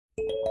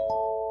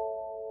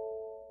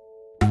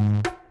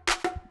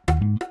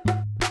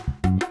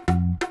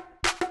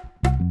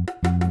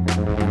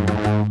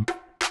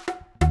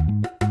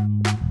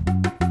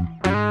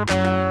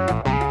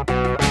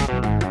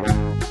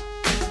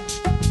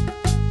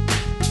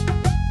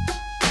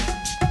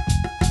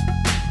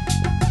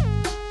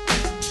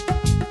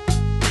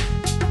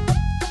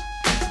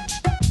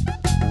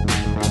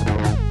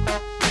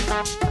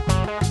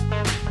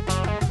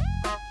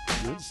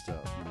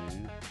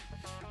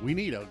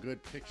We need a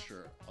good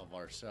picture of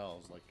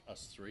ourselves, like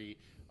us three,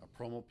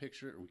 a promo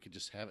picture. We could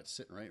just have it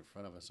sitting right in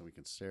front of us, and we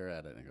can stare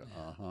at it and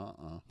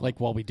go, Like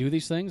while we do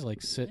these things,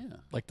 like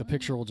like the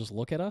picture will just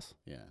look at us.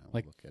 Yeah,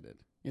 like look at it.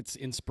 It's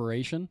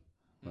inspiration.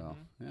 Well,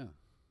 yeah.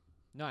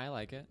 No, I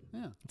like it.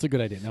 Yeah, it's a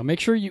good idea. Now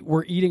make sure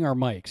we're eating our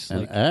mics.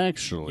 And like,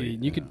 actually,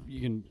 you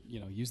can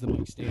use the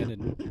mic stand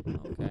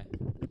and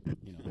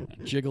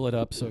jiggle it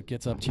up so it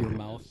gets up to your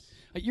mouth.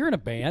 You're in a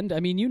band. I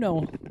mean,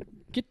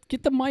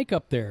 get the mic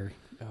up there.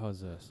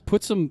 How's this?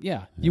 Put some.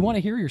 Yeah. You want to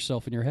hear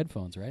yourself in your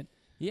headphones, right?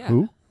 Yeah.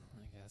 Who?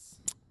 I guess.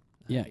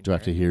 Yeah. Do I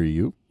have to hear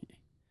you?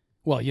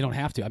 Well, you don't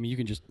have to. I mean, you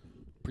can just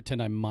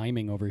pretend I'm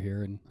miming over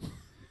here and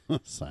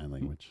sign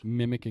language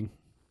mimicking.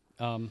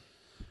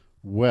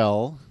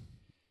 Well.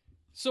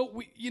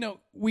 So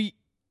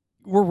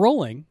we're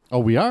rolling. Oh,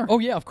 we are? Oh,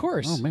 yeah, of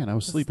course. Oh, man, I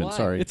was sleeping.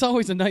 Sorry. It's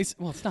always a nice...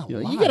 Well, it's not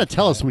live. You got to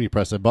tell us when you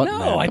press a button.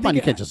 No, man. Come on,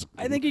 you can't just...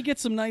 I think you get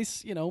some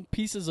nice,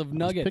 pieces of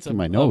nuggets picking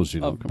my nose,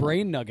 of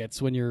brain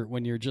nuggets when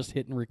you're just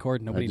hitting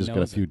record. Nobody knows. I just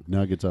got a few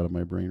nuggets out of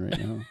my brain right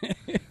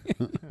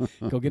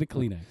now. Go get a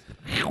Kleenex.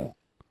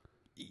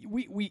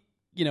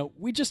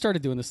 We just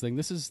started doing this thing.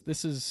 This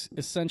is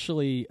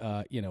essentially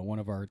one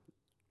of our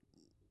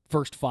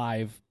first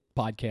 5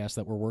 podcasts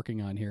that we're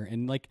working on here,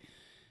 and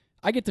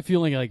I get the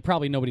feeling like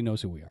probably nobody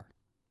knows who we are.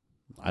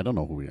 I don't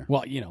know who we are.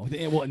 Well,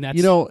 and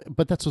that's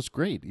but that's what's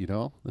great.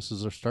 This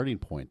is our starting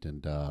point,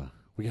 and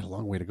we got a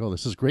long way to go.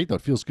 This is great, though.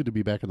 It feels good to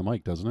be back on the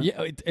mic, doesn't it?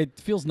 Yeah, it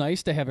feels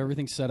nice to have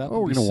everything set up. Oh,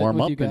 we're going to warm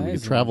up, and we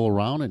can travel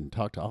around and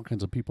talk to all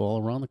kinds of people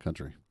all around the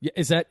country. Yeah,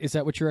 is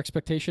that what your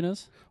expectation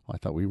is? Well, I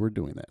thought we were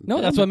doing that. No,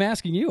 that's what I'm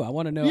asking you. I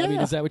want to know. Yeah. I mean,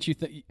 is that what you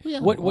think?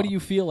 Yeah, what do you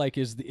feel like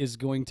is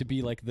going to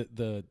be like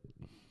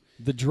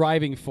the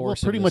driving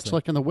force? Well, pretty of much thing?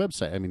 like on the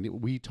website. I mean,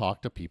 we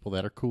talk to people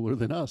that are cooler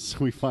than us.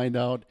 We find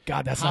out.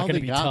 God, that's how not going to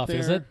they be got tough, there.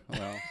 is it?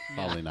 Well,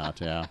 probably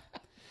not. Yeah.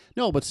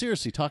 No, but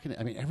seriously,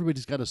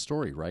 everybody's got a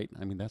story, right?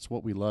 I mean, that's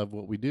what we love,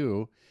 what we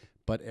do,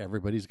 but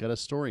everybody's got a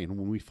story. And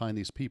when we find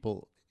these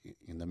people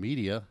in the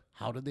media,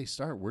 how did they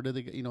start? Where did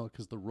they get,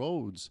 because the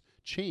roads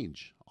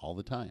change all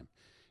the time.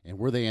 And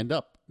where they end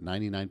up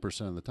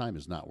 99% of the time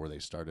is not where they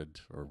started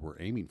or were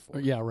aiming for.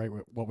 Yeah, right.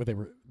 What were they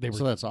were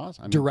so that's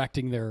awesome.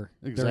 Directing their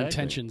Exactly.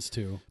 intentions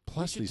to.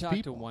 Plus, we should these talk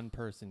people. to one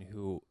person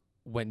who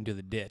went into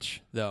the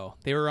ditch, though.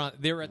 They were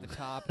at the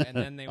top, and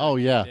then they went Oh,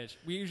 into yeah. the ditch.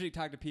 We usually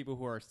talk to people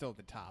who are still at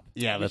the top.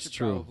 Yeah, We that's should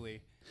true.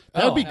 Probably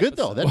That would be good,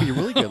 though. That'd be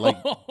really good. Like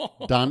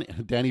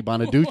Danny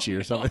Bonaducci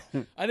or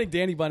something. I think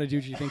Danny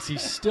Bonaducci thinks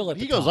he's still at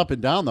the He top. goes up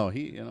and down, though.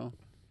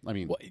 I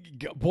mean, Well,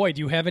 boy, do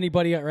you have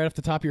anybody right off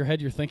the top of your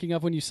head you're thinking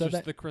of when you said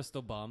Just that? the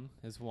Crystal Bum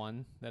is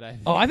one that I.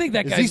 I think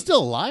that is guy's he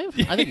still alive?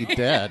 I think he's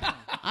dead.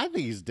 I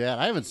think he's dead.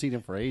 I haven't seen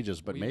him for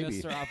ages, but we maybe.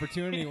 missed our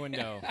opportunity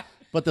window.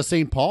 But the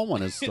St. Paul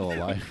one is still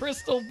alive.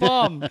 Crystal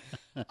Bum.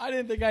 I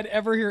didn't think I'd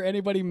ever hear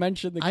anybody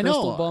mention the I know.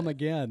 Crystal Bum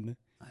again.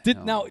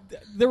 Now,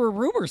 there were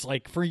rumors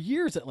for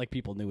years that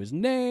people knew his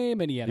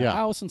name and he had a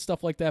house and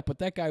stuff like that, but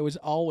that guy was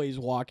always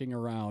walking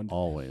around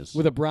Always.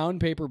 with a brown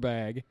paper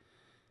bag.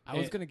 I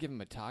was gonna give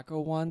him a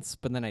taco once,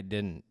 but then I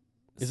didn't.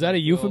 Is that a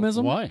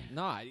euphemism? Why?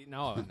 No.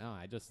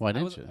 I just. Why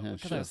didn't you?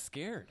 Because Yeah, I was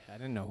scared. I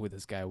didn't know who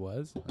this guy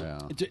was. Yeah.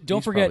 Don't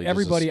He's forget, probably just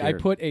everybody, I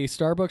scared. put a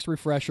Starbucks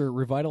refresher,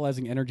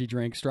 revitalizing energy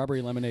drink,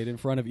 strawberry lemonade in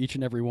front of each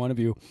and every one of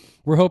you.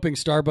 We're hoping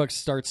Starbucks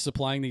starts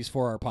supplying these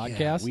for our podcast.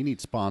 Yeah, we need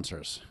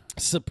sponsors.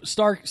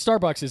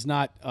 Starbucks is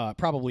not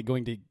probably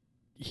going to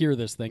hear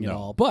this thing at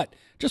all, but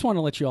just want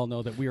to let you all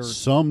know that we are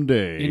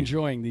someday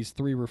enjoying these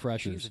 3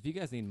 refreshers. Jeez, if you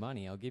guys need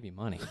money, I'll give you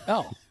money.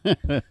 Oh,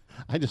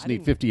 I just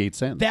need 58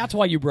 cents. that's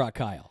why you brought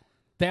Kyle.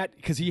 That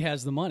because he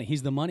has the money.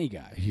 He's the money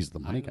guy. He's the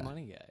money I'm guy. the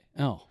money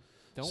guy. Oh,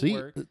 Don't See-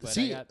 work, but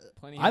see, I got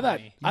plenty of I thought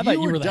money. you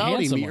were the doubting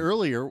handsome me one.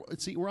 earlier.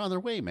 See, we're on our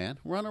way, man.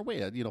 We're on our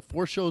way.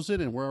 4 shows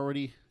in, and we're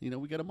already,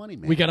 we got a money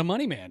man. We got a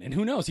money man, and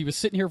who knows? He was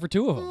sitting here for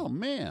 2 of them. Oh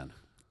man,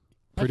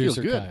 that feels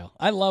Producer good. Kyle.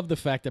 I love the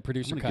fact that I'm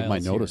producer gonna Kyle give my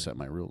is notice here. at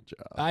my real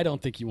job. I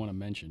don't think you want to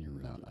mention your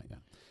real No, job. not yet.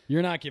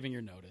 You're not giving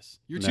your notice.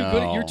 You're too No.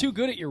 good. You're too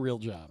good at your real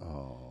job,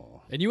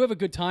 Oh, and you have a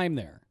good time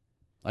there.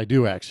 I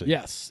do actually.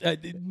 Yes,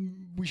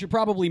 we should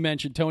probably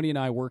mention Tony and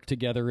I work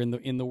together in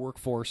the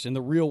workforce in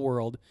the real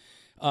world.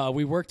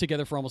 We worked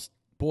together for almost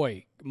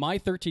my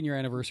 13-year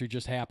anniversary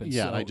just happened.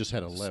 Yeah, so, and I just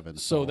had 11.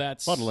 So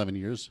that's about 11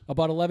 years.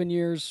 About 11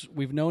 years.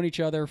 We've known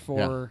each other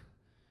for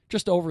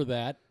just over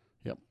that.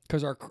 Yep.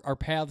 Because our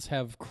paths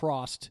have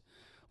crossed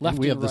And left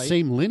we and have right. the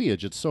same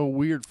lineage. It's so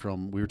weird.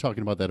 We were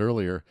talking about that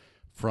earlier.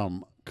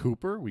 From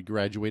Cooper, we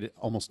graduated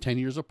almost 10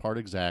 years apart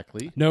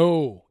exactly.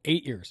 No,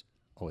 8 years.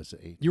 Oh, is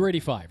it 8? You were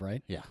 85,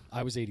 right? Yeah.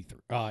 I was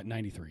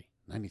 93.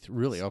 93.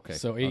 Really? Okay.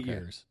 So 8 Okay.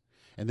 years.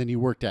 And then you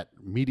worked at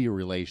Media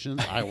Relations.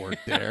 I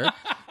worked there.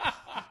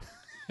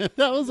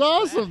 That was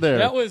awesome there.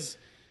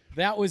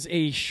 That was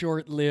a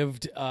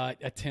short-lived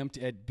attempt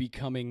at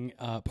becoming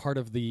part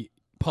of the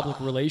public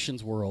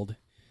relations world.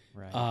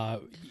 Right.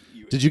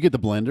 Did you get the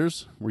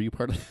blenders? Were you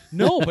part of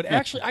No, but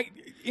actually,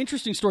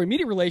 interesting story.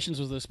 Media Relations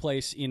was this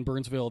place in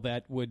Burnsville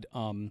that would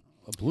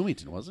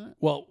Bloomington, wasn't it?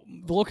 well,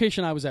 the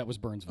location I was at was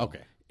Burnsville.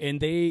 Okay. And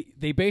they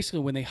basically,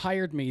 when they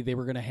hired me, they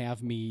were going to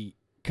have me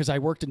because I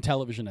worked in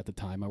television at the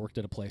time. I worked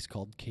at a place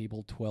called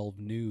Cable 12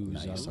 News.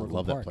 out Nice. of I Orland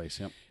love that Park. place.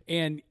 Yep.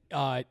 And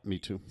Me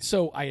too.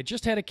 so I had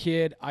just had a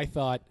kid. I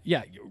thought,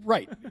 yeah,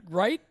 right,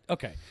 right,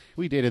 okay.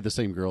 We dated the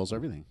same girls.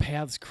 Everything.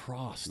 Paths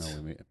crossed. No,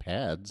 we made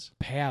pads.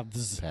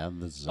 Paths.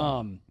 Paths.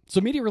 So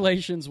media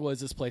relations was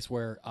this place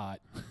where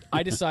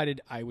I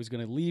decided I was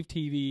going to leave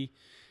TV.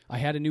 I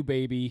had a new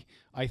baby.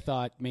 I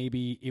thought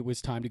maybe it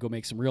was time to go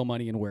make some real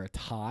money and wear a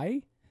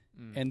tie,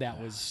 and that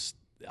was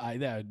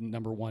that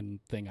number one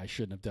thing I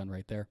shouldn't have done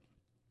right there.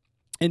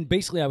 And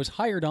basically, I was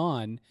hired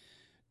on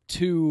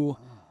to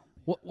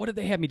what did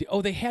they have me do?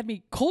 Oh, they had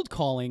me cold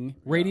calling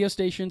radio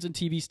stations and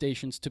TV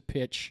stations to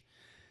pitch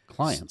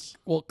Clients.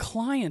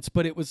 clients,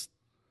 but it was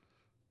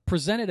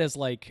presented as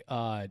like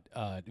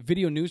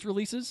video news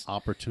releases.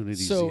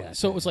 Opportunities. So yeah,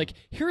 it was like,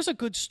 here's a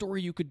good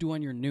story you could do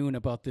on your noon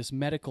about this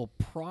medical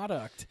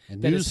product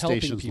and that news is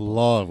helping stations people.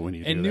 love when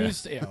you And do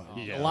news, that.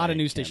 Yeah, a lot of I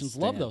news can't stations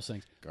love stand those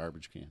things.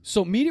 Garbage can.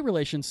 So media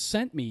relations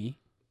sent me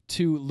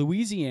to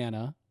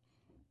Louisiana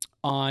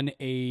on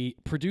a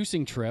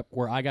producing trip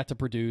where I got to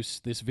produce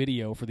this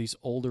video for these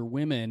older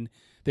women.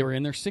 They were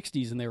in their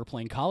 60s and they were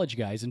playing college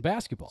guys in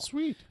basketball.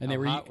 Sweet. And How they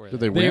were hot were Did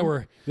they? they they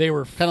win?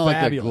 were Kind of like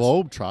the fabulous.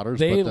 Globe Trotters.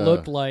 They but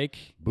looked like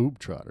boob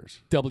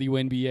trotters.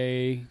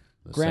 WNBA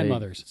The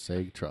grandmothers.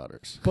 Seg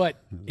trotters. But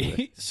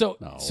so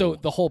No.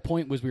 the whole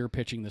point was we were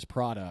pitching this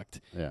product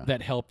Yeah.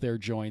 that helped their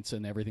joints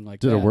and everything like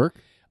Did that. it work?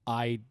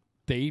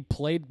 They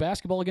played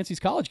basketball against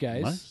these college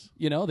guys. Nice.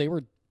 You know, they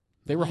were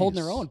holding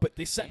their Nice. own, but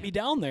they sent me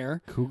down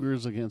there,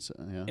 Cougars against.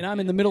 Yeah. and I'm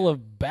in the middle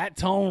of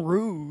Baton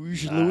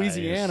Rouge, Nice.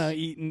 Louisiana,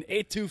 eating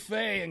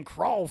etouffee and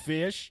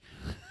crawfish,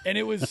 and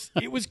it was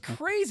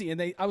crazy.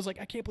 And I was like,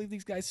 I can't believe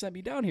these guys sent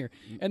me down here.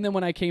 And then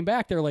when I came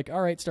back, they're like,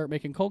 all right, start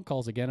making cold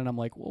calls again. And I'm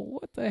like, well,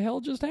 what the hell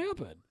just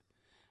happened?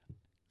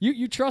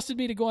 You trusted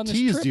me to go on this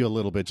Teased trip. you a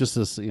little bit, just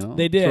to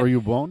They did. throw you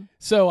a bone.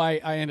 So I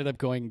ended up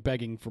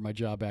begging for my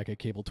job back at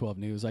Cable 12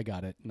 News. I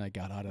got it, and I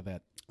got out of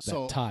that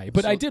tie.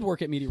 But I did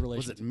work at media Was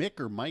relations. it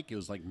Mick or Mike? It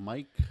was like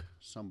Mike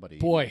somebody.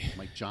 Boy.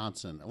 Mike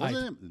Johnson.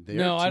 Wasn't it there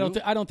No,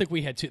 too? I don't think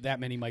we had that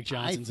many Mike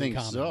Johnsons think in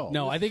common. so.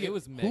 No, I think It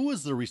was Mick. Who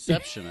was the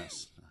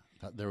receptionist?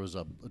 There was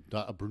a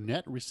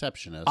brunette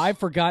receptionist. I've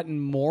forgotten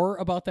more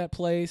about that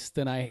place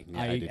than I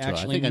I do too. I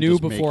actually think I'm knew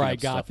just before making I up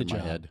got stuff the in my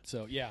job. head.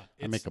 So yeah,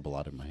 I make up a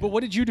lot in my head. But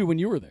what did you do when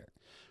you were there?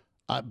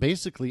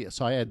 Basically,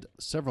 so I had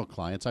several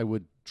clients. I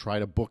would try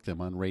to book them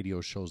on radio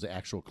shows, the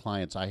actual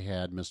clients. I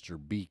had Mr.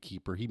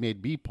 Beekeeper. He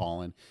made bee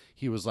pollen.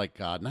 He was like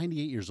 98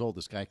 years old.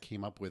 This guy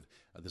came up with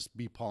this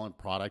bee pollen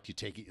product. You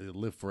take it, you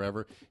live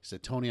forever. He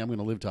said, Tony, I'm going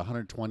to live to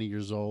 120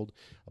 years old.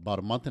 About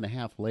a month and a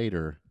half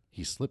later,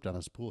 he slipped on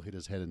his pool, hit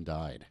his head, and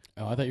died.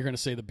 Oh, I thought you were going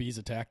to say the bees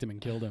attacked him and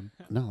killed him.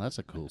 No, that's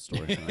a cool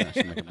story. I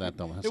should make up that.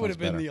 That It would sounds have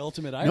been better. the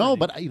ultimate irony. No,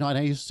 but and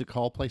I used to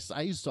call places.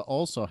 I used to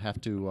also have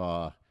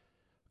to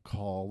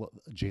call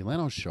Jay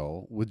Leno's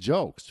show with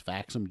jokes,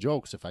 fax him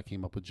jokes if I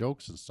came up with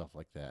jokes and stuff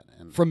like that.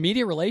 And from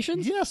media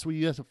relations, yes,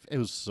 it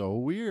was so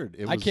weird.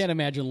 I can't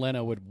imagine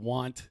Leno would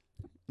want.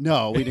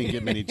 No, we didn't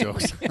get many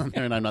jokes on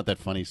there, and I'm not that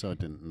funny, so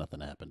nothing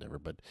happened ever.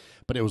 But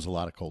it was a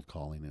lot of cold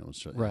calling, and it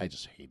was Right. I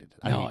just hated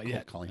it. No, I hate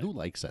cold calling. Who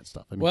likes that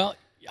stuff? I mean, Well,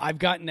 I've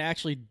gotten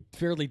actually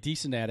fairly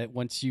decent at it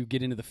once you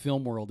get into the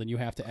film world and you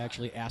have to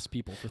actually ask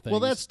people for things. well,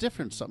 that's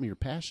different. Something you're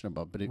passionate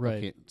about. But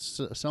Right. okay,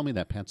 sell me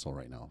that pencil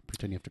right now.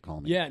 Pretend you have to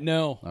call me. yeah,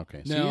 no,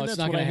 Okay. no, See, it's that's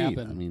not what going to I hate.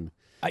 happen. I mean,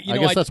 you I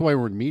know, guess that's why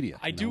we're in media.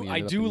 I You know, do. we I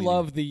ended up do in media.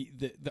 love the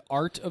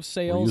art of We're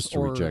sales used to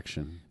or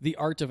rejection. the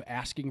art of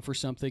asking for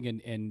something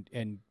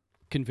and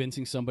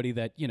convincing somebody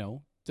that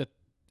that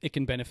it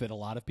can benefit a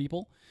lot of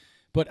people.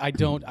 But I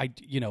don't.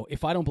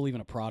 If I don't believe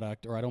in a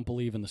product or I don't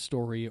believe in the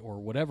story or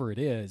whatever it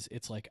is,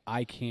 it's like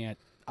I can't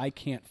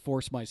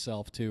force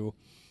myself to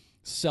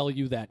sell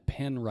you that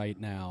pen right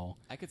now.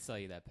 I could sell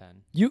you that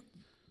pen. You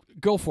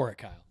go for it,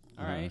 Kyle.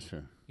 All right.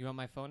 Sure. You want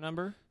my phone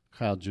number?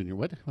 Kyle Jr.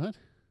 What?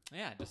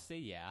 Yeah, just say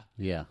yeah.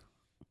 Yeah.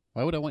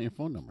 Why would I want your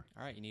phone number?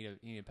 All right, you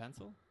need a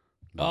pencil?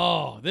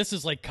 Oh, this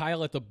is like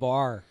Kyle at the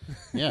bar.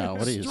 Yeah.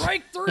 What are you?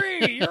 Strike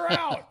 3, you're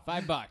out.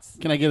 $5.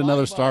 Can I get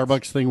another $5?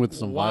 Starbucks thing with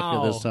some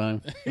Wow. vodka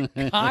this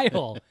time?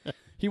 Kyle.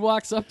 He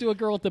walks up to a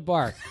girl at the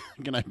bar.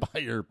 Can I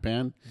buy your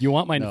pen? You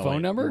want my No, phone wait,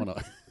 I number?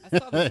 wanna- I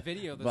saw this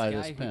video of this Buy guy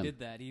this who pen. did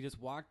that. He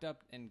just walked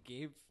up and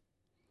gave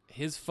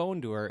his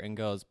phone to her and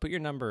goes, "Put your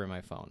number in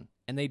my phone."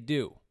 And they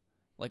do.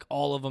 Like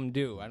all of them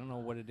do. I don't know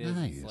what it is.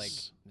 It's like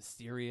Nice.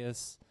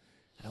 mysterious.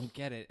 I don't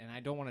get it, and I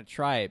don't want to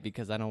try it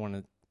because I don't want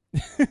to.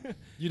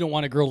 You don't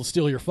want a girl to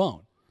steal your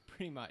phone.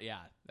 Pretty much, yeah,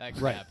 that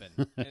could Right.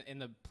 happen. In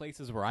the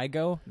places where I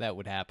go, that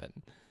would happen.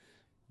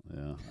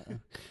 Yeah.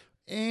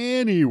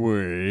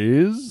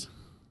 Anyways.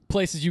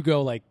 Places you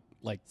go like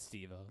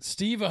Steve-O's.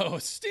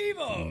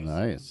 Steve-O's.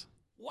 Nice.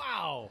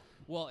 Wow.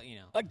 Well, you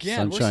know,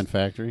 Again, Sunshine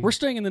Factory. we're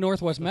staying in the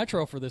Northwest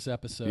Metro for this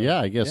episode. yeah,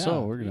 I guess Yeah.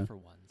 so. We're three gonna. for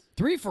ones.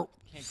 Three for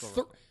Can't go th-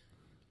 wrong.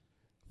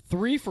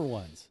 3 for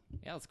ones.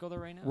 Yeah, let's go there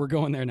right now. We're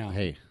going there now.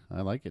 Hey,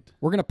 I like it.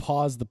 We're gonna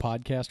pause the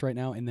podcast right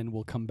now, and then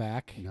we'll come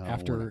back No, we're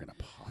after not gonna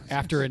pause.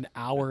 after an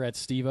hour at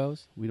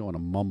Steve-O's. We don't want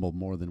to mumble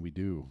more than we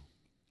do.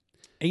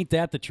 Ain't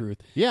that the truth?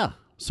 Yeah.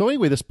 So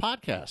anyway, this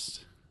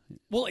podcast.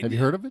 Well, Have you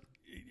heard of it?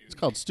 It's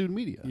called Student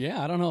Media.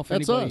 Yeah, I don't know if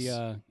That's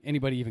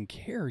anybody even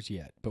cares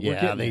yet, but we're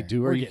Yeah, getting they there.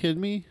 do. We're Are you getting-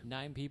 kidding me?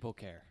 9 people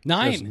care.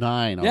 9. There's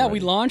 9 Yeah, we already.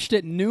 launched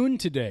at noon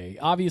today.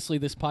 Obviously,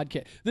 this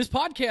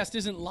podcast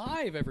isn't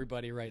live,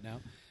 everybody, right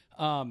now.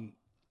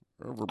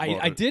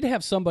 I did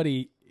have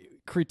somebody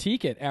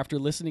critique it after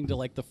listening to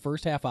like the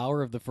first half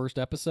hour of the first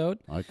episode,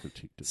 I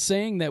critiqued it.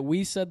 saying that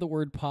we said the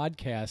word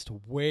podcast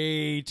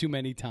way too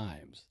many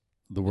times.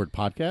 The word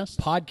podcast?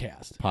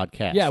 Podcast.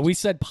 Podcast. Yeah, we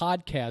said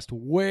podcast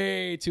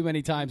way too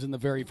many times in the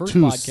very first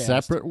 2 podcast.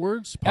 separate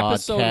words? Podcast?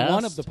 Episode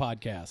 1 of the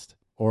podcast.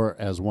 Or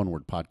as one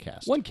word,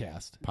 podcast? One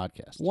cast.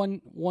 Podcast.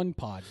 One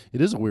pod.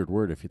 It is a weird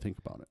word if you think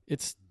about it.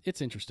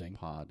 It's interesting.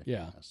 Podcast.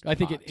 Yeah. I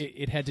think Pod.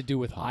 it had to do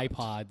with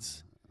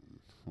iPods.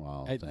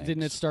 Wow,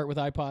 Didn't it start with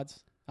iPods?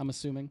 I'm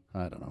assuming.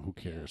 I don't know. Who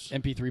cares?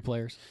 MP3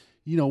 players.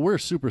 You know, we're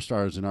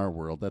superstars in our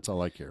world. That's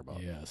all I care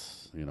about.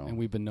 Yes. You know. And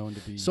we've been known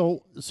to be.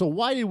 So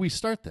why did we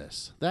start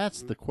this?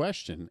 That's the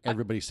question.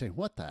 Everybody's saying,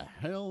 "What the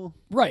hell?"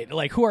 Right.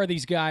 Like, who are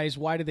these guys?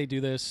 Why do they do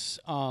this?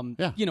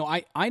 Yeah. You know,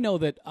 I know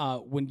that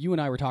when you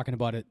and I were talking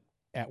about it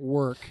at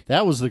work,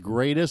 That was the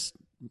greatest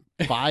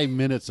 5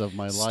 minutes of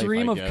my life.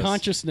 stream I of guess.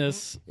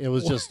 consciousness. It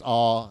was just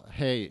all,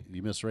 "Hey,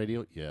 you miss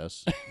radio?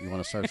 Yes. You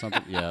want to start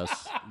something?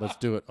 Yes. Let's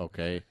do it.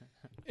 Okay.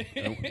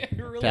 It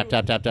really Tap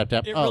tap tap tap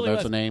tap. It Oh, really there's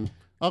was. a name.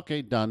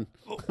 Okay, done."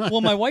 well,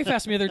 my wife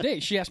asked me the other day.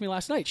 She asked me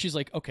last night. She's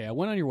like, "Okay, I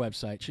went on your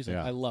website." She's like,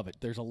 Yeah. "I love it.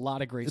 There's a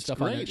lot of great It's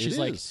stuff on there." great. She's It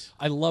like, is.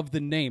 "I love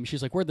the name."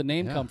 She's like, "Where'd the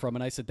name Yeah. come from?"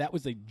 And I said, "That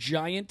was a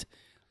giant,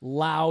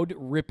 loud,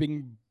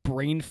 ripping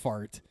brain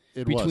fart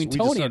It between was. We Tony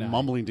just and started I."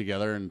 mumbling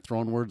together and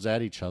throwing words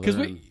at each other. Because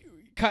and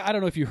I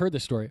don't know if you heard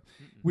this story.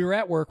 We were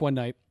at work one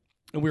night,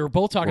 and we were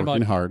both talking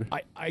Working about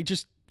hard. I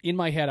just in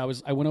my head, I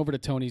went over to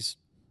Tony's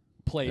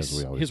place, As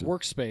we always his do.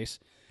 workspace,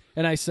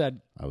 and I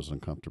said, I was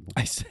uncomfortable.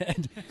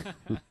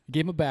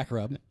 gave him a back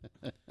rub,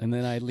 and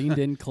then I leaned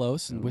in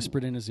close and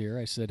whispered in his ear.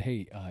 I said,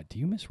 "Hey, do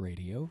you miss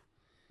radio?"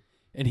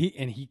 And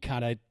he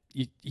kind of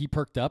he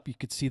perked up. You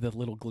could see the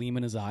little gleam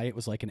in his eye. It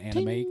was like an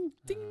anime.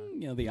 Ding.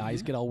 You know, the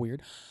eyes get all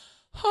weird.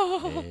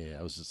 Hey,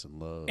 I was just in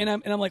love. And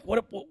I'm like,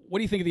 what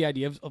do you think of the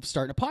idea of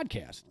starting a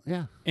podcast?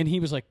 Yeah. And he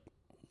was like,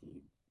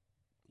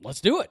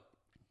 "Let's do it."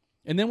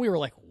 And then we were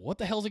like, "What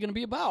the hell is it going to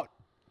be about?"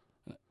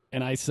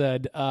 And I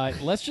said,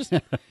 let's just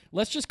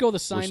go the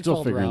Seinfeld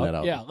still figuring route. that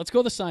out. Yeah, let's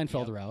go the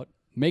Seinfeld route.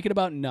 Make it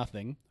about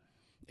nothing,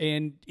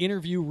 and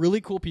interview really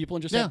cool people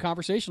and just have Yeah.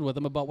 conversation with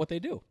them about what they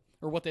do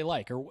or what they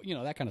like or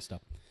that kind of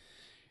stuff.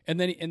 And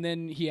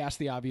then he asked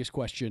the obvious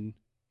question,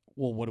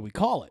 "Well, what do we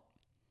call it?"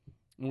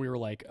 And we were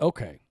like,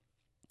 "Okay."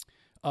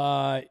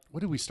 What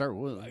did we start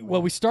with?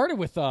 Well, we started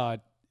with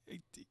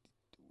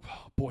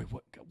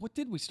what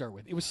did we start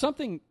with? It was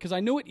something because I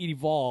know it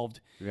evolved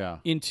Yeah.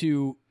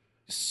 into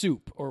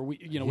soup, or we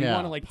Yeah,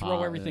 want to like throw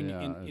pot, everything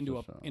yeah, it's into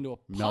a just a into a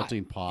pot,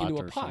 melting pot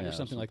into a or pot so- or yeah,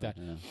 something like that.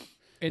 Yeah.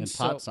 And, And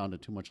so pot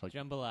sounded too much like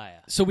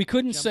Jambalaya. so we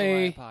couldn't Jambalaya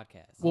say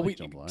podcast. well like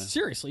we jambalaya.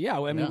 seriously yeah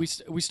I mean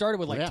Yeah. we started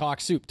with like Yeah.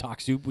 talk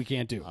soup we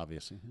can't do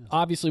obviously. Yeah.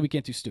 obviously we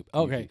can't do soup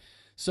okay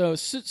so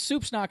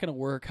soup's not going to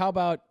work. How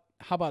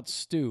about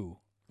stew?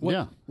 What,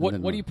 Yeah. What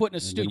And do then- you put in a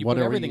and stew? then You what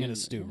put are we everything in a in-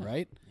 stew, yeah.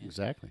 right?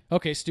 Exactly.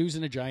 Okay, stew's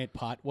in a giant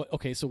pot.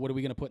 Okay, so what are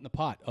we going to put in the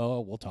pot?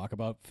 Oh, we'll talk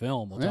about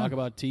film. We'll Yeah. talk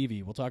about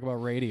TV. We'll talk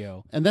about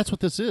radio. And that's what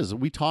this is.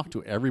 We talk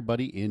to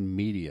everybody in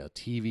media,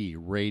 TV,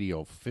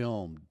 radio,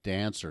 film,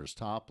 dancers,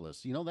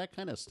 topless, that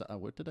kind of stuff.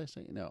 What did I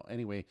say? No.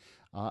 Anyway,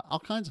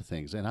 all kinds of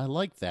things. And I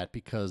like that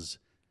because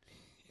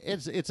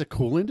it's a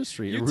cool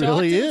industry. You It talk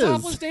really to is. the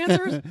topless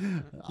dancers?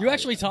 You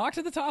actually talk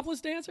to the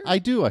topless dancers? I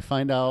do. I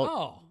find out,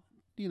 oh,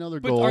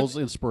 their But goals,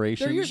 are-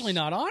 inspirations. they're usually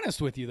not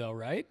honest with you, though,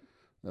 right?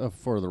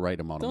 For the right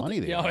amount of Don't money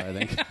they- they are, I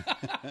think.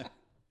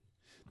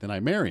 Then I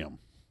marry them.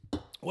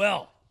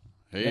 Well,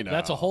 Hey,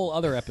 that's a now. whole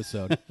other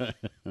episode.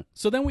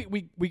 So then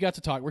we got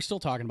to talk. We're still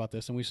talking about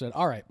this, and we said,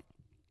 all right,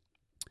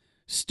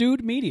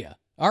 stewed media.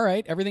 All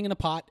right, everything in a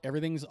pot.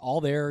 Everything's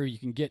all there. You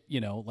can get,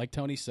 like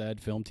Tony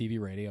said, film, TV,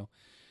 radio,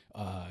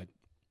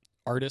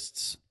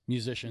 artists,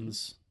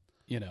 musicians,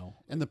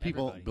 And the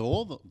people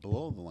Everybody.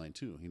 below the line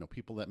too.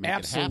 People that make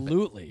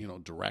Absolutely. it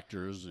happen.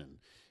 Directors and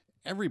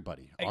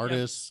everybody,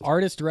 artists.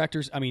 Artists,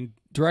 directors. I mean,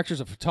 directors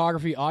of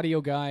photography,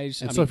 audio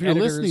guys. And so if you're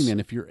editors. listening, and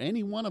if you're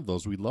any one of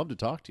those, we'd love to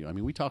talk to you. I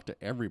mean, we talk to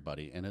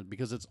everybody, and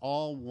because it's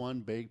all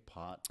one big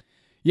pot.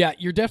 Yeah,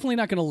 you're definitely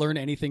not going to learn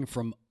anything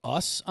from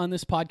us on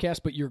this podcast,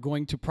 but you're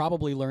going to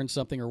probably learn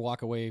something or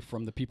walk away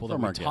from the people that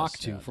From we our talk guests,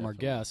 to, yeah, from our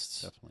definitely,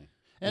 guests. Definitely.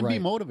 And be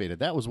Right. motivated.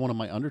 That was one of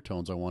my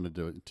undertones I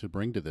wanted to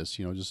bring to this.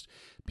 Just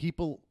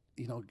people,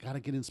 got to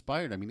get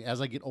inspired. I mean,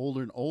 as I get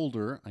older and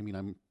older, I mean,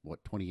 I'm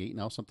 28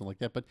 now, something like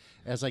that. But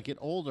as I get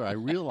older, I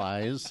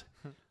realize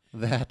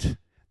that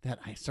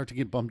I start to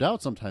get bummed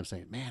out sometimes,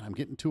 saying, "Man, I'm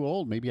getting too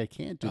old. Maybe I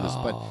can't do this."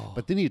 Oh.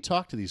 But then you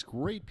talk to these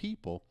great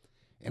people,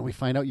 and we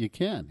find out you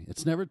can.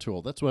 It's never too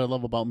old. That's what I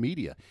love about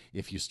media.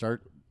 If you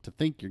start to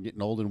think you're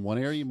getting old in one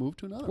area, you move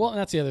to another. Well, and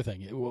that's the other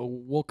thing.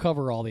 We'll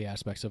cover all the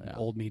aspects of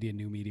old media,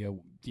 new media,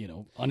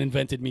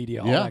 uninvented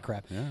media, all Yeah, that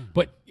crap. yeah.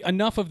 But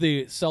enough of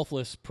the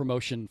selfless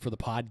promotion for the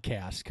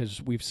podcast,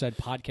 because we've said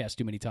podcast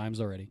too many times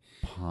already.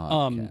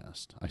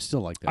 Podcast. I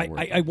still like that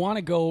word. I want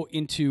to go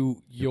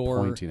into You're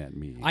pointing at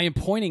me. I am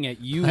pointing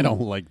at you. I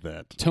don't like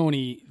that.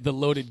 Tony, the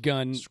loaded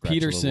gun, Scratch a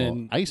Peterson.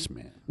 little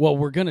Iceman. Well,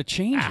 we're going to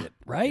change it,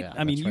 right? Yeah,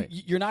 I mean, that's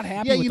right. you're not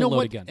happy Yeah, with you the know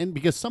loaded what? gun. And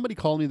because somebody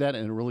called me that,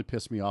 and it really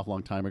pissed me off a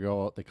long time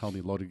ago. They called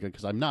me loaded gun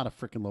because I'm not a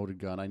freaking loaded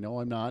gun. I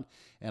know I'm not,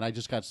 and I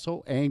just got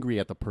so angry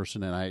at the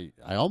person, and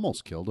I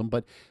almost killed him.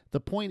 But the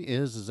point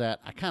is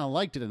that I kind of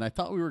liked it, and I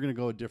thought we were going to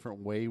go a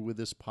different way with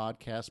this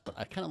podcast, but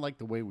I kind of like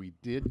the way we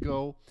did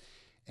go.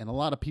 And a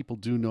lot of people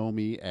do know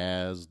me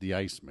as the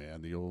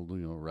Iceman, the old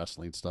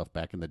wrestling stuff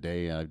back in the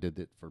day. And I did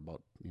it for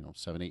about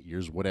 7-8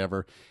 years,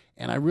 whatever.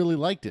 And I really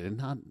liked it. And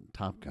not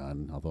Top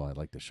Gun, although I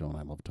like the show and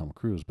I love Tom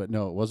Cruise. But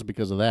no, it wasn't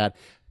because of that.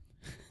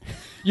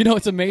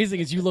 What's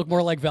amazing is you look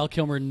more like Val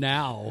Kilmer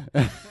now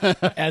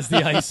as the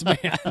Iceman.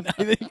 I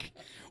think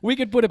we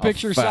could put a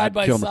picture side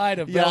by side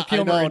of Val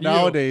Kilmer I know, and you.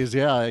 nowadays,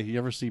 yeah. You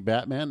ever see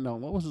Batman? No.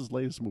 What was his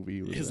latest movie?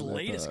 He was His in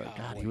latest?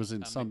 God, he was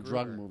in some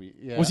drug movie.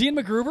 Yeah. Was he in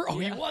MacGruber? Oh,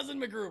 he was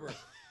in MacGruber.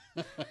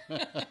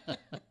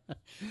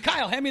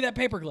 Kyle, hand me that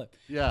paperclip.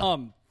 Yeah.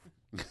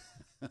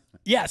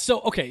 Yeah.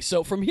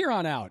 So from here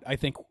on out, I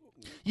think.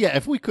 Yeah,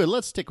 if we could,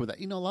 let's stick with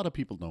that. A lot of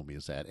people know me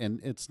as that, and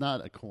it's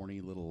not a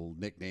corny little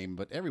nickname,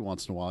 but every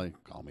once in a while, they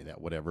call me that,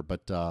 whatever.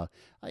 But I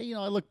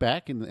look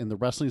back in the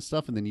wrestling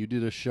stuff, and then you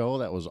did a show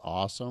that was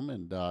awesome,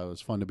 and it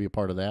was fun to be a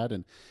part of that.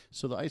 And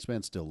so the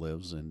Iceman still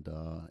lives, and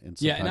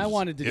yeah, and I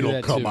wanted to do it'll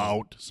that come too.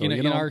 out. So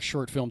in our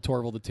short film,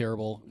 Torval the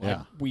Terrible,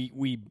 Yeah.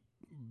 we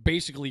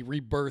basically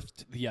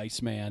rebirthed the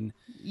Iceman.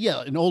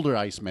 Yeah, an older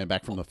Iceman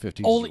back from the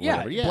 50s. Old, or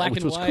whatever. yeah, black which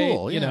and was white,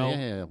 cool. you know.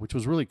 Yeah, which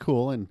was really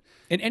cool. And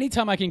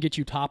anytime I can get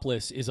you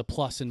topless is a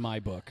plus in my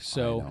book.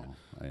 So,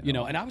 I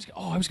know. And I was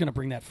going to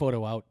bring that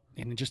photo out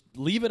and just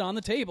leave it on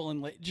the table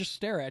and just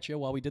stare at you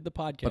while we did the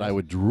podcast. But I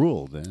would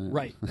drool then.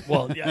 Right.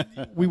 Well, yeah,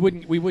 we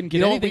wouldn't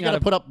get anything we got out to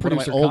of put up one of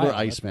my producer older Kyle.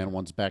 Iceman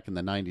ones back in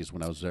the 90s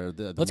when I was there.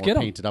 The Let's more get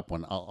 'em. painted up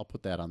one. I'll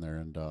put that on there,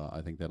 and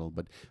I think that'll.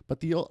 But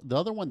the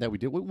other one that we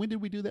did. When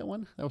did we do that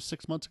one? That was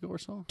 6 months ago or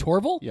so.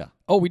 Torval? Yeah.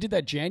 Oh, we did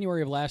that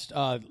January of last.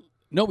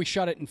 No, we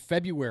shot it in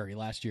February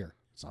last year.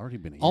 It's already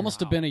been a year. Almost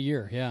have been a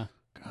year. Yeah.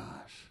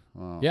 Gosh.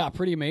 Wow. Yeah,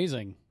 pretty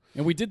amazing.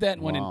 And we did that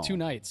one in Wow. 2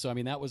 nights. So I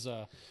mean, that was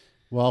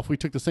Well, if we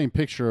took the same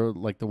picture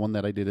like the one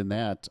that I did in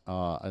that,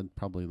 I'd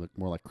probably look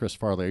more like Chris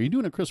Farley. Are you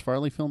doing a Chris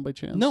Farley film by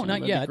chance? no, Yeah, not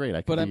that'd yet. Be great.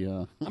 I but could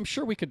be, I'm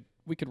sure we could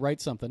write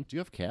something. Do you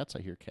have cats?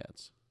 I hear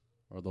cats.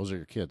 Or those are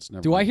your kids.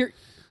 Never Do I mind. hear?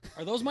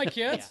 Are those my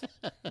kids?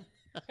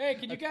 Hey,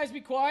 can you guys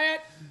be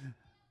quiet?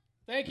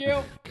 Thank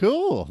you.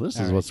 Cool. This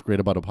is right. what's great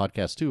about a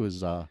podcast too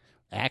is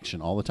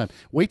action all the time.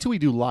 Wait till we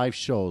do live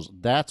shows.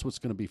 That's what's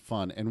going to be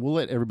fun, and we'll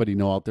let everybody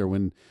know out there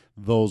when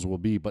those will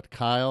be. But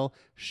Kyle,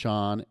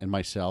 Sean, and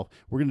myself,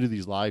 we're going to do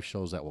these live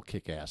shows that will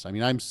kick ass. I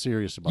mean, I'm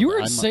serious about. You were that.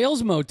 in I'm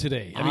sales mode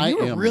today. I mean, I you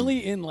were am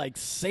really in like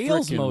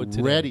sales freaking mode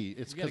today. ready.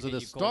 It's We gotta because of get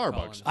the you cold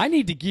calling. Starbucks. I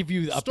need to give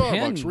you a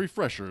pen. Starbucks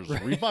refreshers,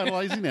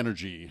 revitalizing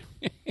energy.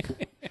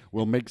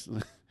 Will make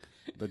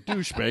the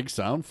douchebag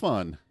sound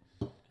fun.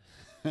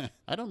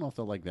 I don't know if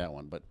they'll like that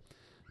one, but.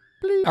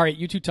 All right,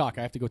 you two talk.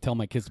 I have to go tell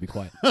my kids to be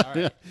quiet.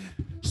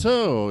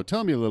 So,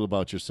 tell me a little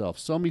about yourself.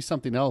 Sell me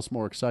something else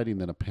more exciting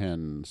than a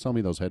pen. Sell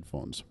me those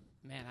headphones.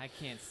 Man, I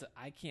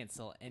can't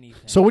sell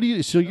anything. So, what do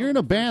you? So, you're in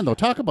a band, though.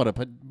 Talk about it.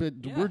 But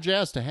Yeah. we're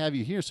jazzed to have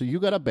you here. So, you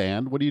got a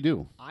band. What do you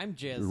do? I'm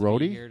just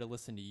Roadie? here to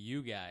listen to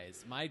you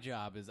guys. My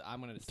job is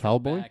I'm going to sit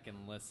Cowboy? back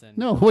and listen.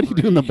 No, for what do you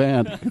do in the free.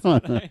 band? Come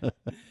on.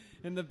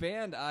 In the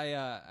band,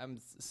 I'm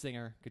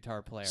singer,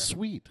 guitar player.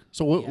 Sweet.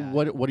 So, what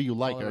Yeah. what do you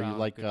like? All Are you around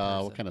like good what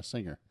person. kind of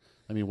singer?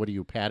 I mean, what do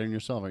you pattern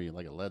yourself? Are you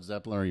like a Led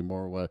Zeppelin? Or are you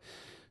more what?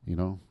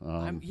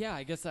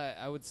 I guess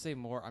I would say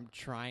more. I'm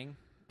trying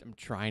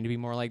to be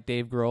more like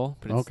Dave Grohl,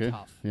 but it's Okay.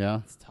 tough.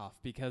 Yeah. It's tough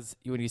because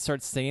when you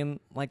start singing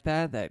like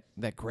that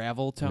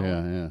gravel tone,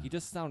 Yeah. you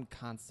just sound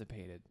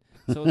constipated.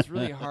 So it's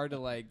really hard to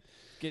like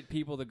get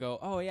people to go,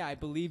 "Oh yeah, I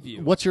believe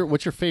you." What's your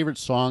favorite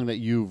song that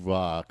you've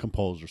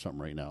composed or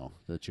something right now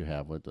that you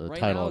have? What the right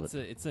title now of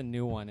it? it's a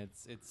new one.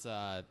 It's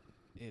I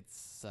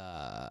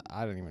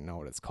don't even know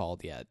what it's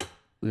called yet.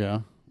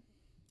 Yeah.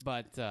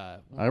 But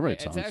I write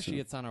it's songs, actually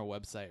too. it's on our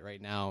website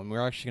right now, and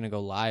we're actually going to go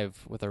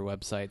live with our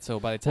website. So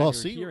by the time Well,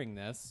 you're see- hearing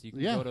this, you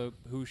can Yeah. go to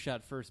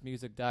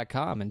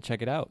whoshotfirstmusic.com and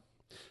check it out.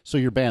 So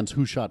your band's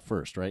Who Shot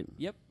First, right?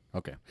 Yep.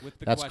 Okay. With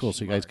the That's cool. question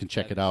So you guys mark. can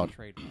check That it is out.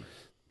 trademark.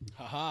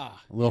 Haha.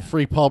 A little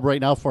free pub right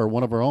now for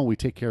one of our own. We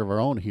take care of our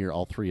own here,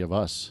 all three of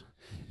us.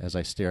 As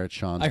I stare at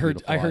Sean's I heard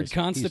beautiful eyes. He's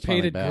constipated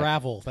finally back.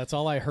 gravel. That's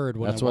all I heard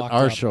when That's I what walked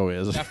our up. show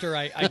is. After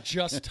I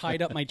just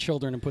tied up my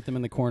children and put them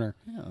in the corner.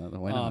 Yeah,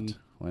 why not?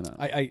 Why not?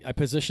 I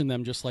positioned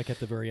them just like at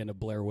the very end of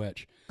Blair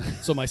Witch.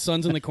 So my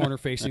son's in the corner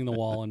facing the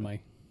wall, and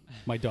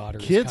my daughter.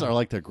 is Kids kind are of-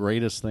 like the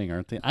greatest thing,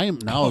 aren't they? I am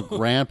now a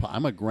grandpa.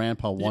 I'm a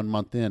grandpa 1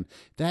 month in.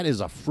 That is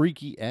a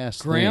freaky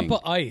ass Grandpa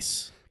thing.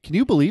 Ice. Can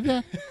you believe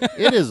that?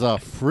 It is a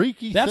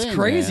freaky That's thing.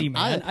 crazy,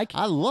 man.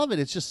 I love it.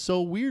 It's just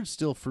so weird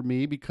still for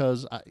me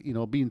because,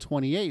 being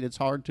 28, it's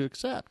hard to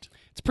accept.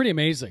 It's pretty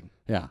amazing.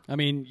 Yeah. I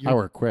mean, I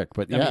work quick,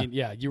 but yeah. I mean,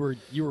 yeah, you were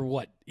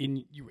what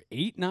you were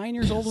 8, 9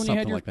 years old when you had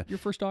Something like that. your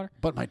first daughter.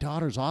 But my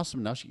daughter's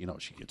awesome now. She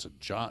gets a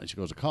job. She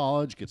goes to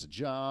college, gets a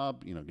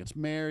job. Gets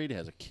married,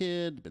 has a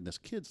kid. And this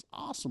kid's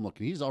awesome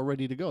looking. He's all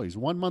ready to go. He's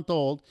 1 month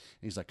old.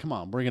 And he's like, "Come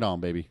on, bring it on,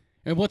 baby."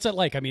 And what's that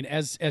like? I mean,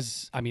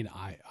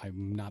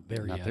 I'm not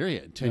there yet. Not there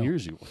yet. In 10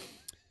 years, you.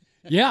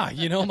 Yeah,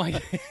 my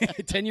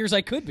 10 years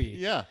I could be.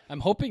 Yeah. I'm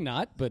hoping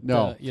not, but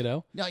No.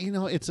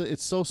 No, it's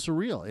so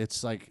surreal.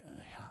 It's like,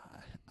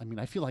 I mean,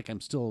 I feel like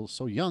I'm still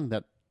so young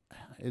that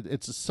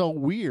it's so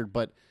weird,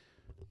 but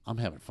I'm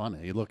having fun.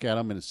 You look at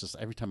him, and it's just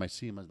every time I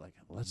see him, I'm like,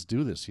 let's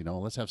do this.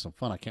 Let's have some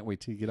fun. I can't wait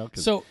till you get out.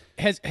 So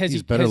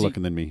he's better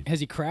looking than me. Has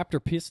he crapped or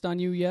pissed on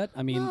you yet?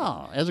 I mean,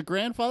 no, as a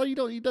grandfather, he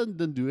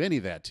doesn't do any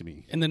of that to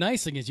me. And the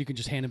nice thing is, you can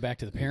just hand him back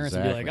to the parents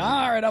and Exactly. be like,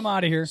 "All right, I'm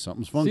out of here.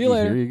 Something's See funky. you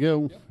later." Here you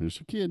go. Here's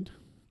your kid.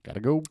 Gotta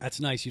go.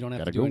 That's nice. You don't have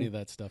Gotta to do go. any of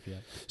that stuff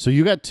yet. So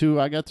you got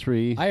 2. I got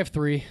 3. I have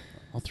 3.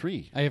 Oh,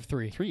 3. I have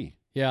 3. 3.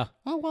 Yeah.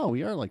 Oh, wow.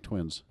 We are like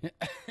twins.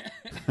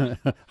 How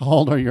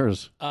old are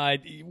yours?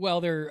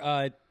 Well,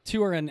 they're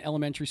 2 are in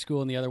elementary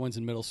school and the other one's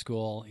in middle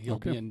school. He'll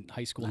Okay. be in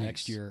high school Nice.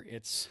 next year.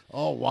 It's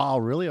Oh, wow.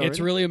 Really? It's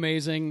Already? really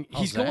amazing.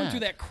 How's He's going that? through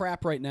that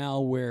crap right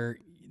now where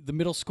the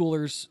middle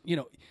schoolers,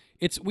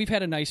 we've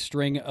had a nice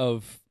string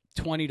of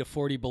 20 to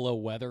 40 below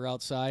weather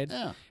outside.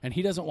 Yeah. And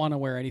he doesn't want to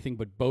wear anything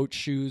but boat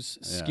shoes,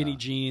 skinny Yeah.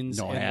 jeans,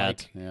 No and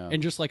hat. Yeah.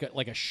 and just like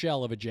a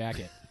shell of a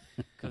jacket.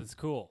 Because it's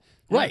cool.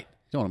 Right.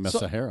 You don't want to mess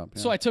the hair up.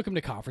 So I took him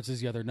to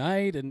conferences the other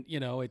night, and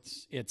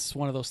it's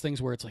one of those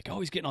things where it's like, oh,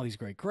 he's getting all these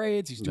great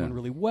grades, he's doing Yeah.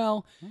 really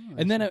well,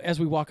 and then as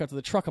we walk out to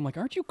the truck, I'm like,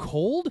 aren't you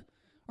cold?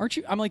 Aren't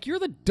you? I'm like, you're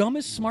the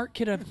dumbest smart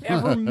kid I've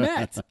ever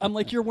met. I'm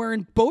like, you're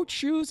wearing boat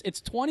shoes, it's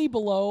 20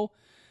 below,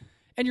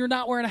 and you're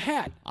not wearing a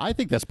hat. I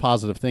think that's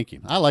positive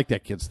thinking. I like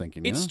that kid's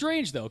thinking. It's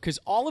strange though, because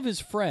all of his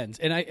friends,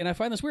 and I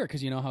find this weird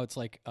because you know how it's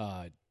like,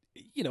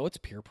 it's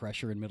peer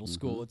pressure in middle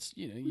school. It's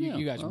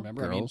you guys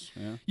remember. Girls,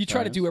 you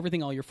try to guys. do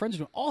everything all your friends are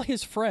doing. All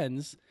his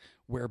friends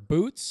wear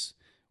boots,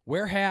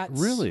 wear hats,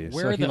 Really?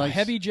 wear So he the likes-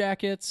 heavy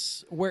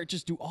jackets,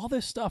 just do all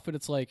this stuff, and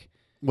it's like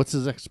What's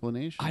his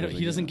explanation?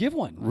 he doesn't give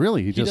one.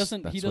 Really? He that's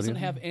doesn't what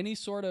have any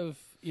sort of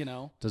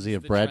Does he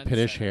have the Brad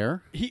Pittish trendsetter.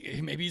 hair?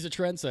 maybe he's a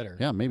trendsetter.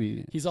 Yeah,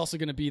 maybe. He's also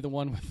going to be the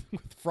one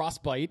with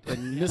frostbite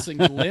and missing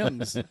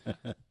limbs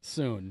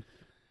soon.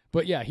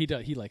 But yeah, he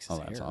does. He likes his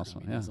Oh, that's hair.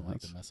 awesome. He Yeah, doesn't like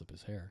to that's- mess up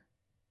his hair.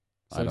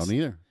 I don't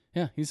either.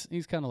 Yeah, he's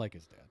kind of like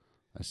his dad.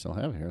 I still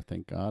have hair,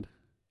 thank God.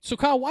 So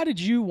Kyle, why did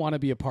you want to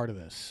be a part of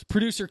this?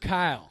 Producer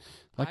Kyle.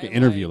 I like I an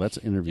interview. like- Let's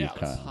interview Yeah,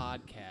 let's Kyle.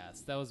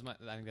 Podcast.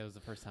 I think that was the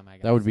first time I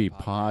got That would to be say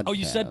podcast. Oh,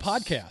 you said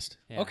podcast.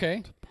 Yeah.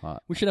 Okay. Pod.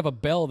 We should have a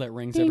bell that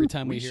rings every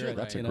time we hear should. it.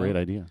 That's you a know? great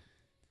idea.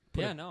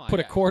 Yeah, no. Put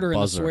a quarter in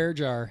the Buzzer. swear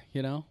jar,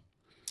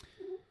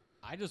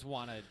 I just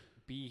want to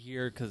be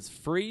here because it's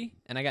free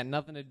and I got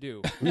nothing to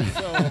do.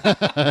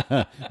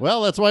 So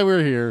Well, that's why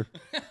we're here.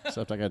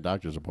 Except I got a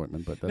doctor's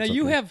appointment, but that's Now,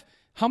 you okay. have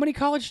how many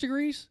college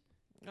degrees?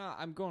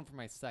 I'm going for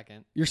my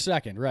second. Your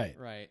second, right.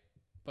 Right.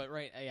 But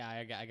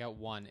I got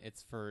one.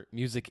 It's for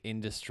music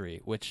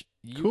industry, which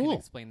you Cool. can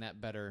explain that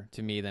better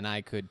to me than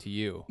I could to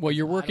you. Well,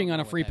 you're I don't working on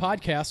know a what free that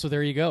means. podcast, so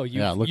there you go.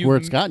 Yeah, look where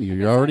it's gotten you.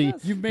 You're already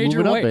You've made moving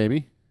your up, way.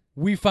 baby.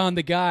 We found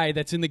the guy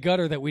that's in the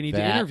gutter that we need to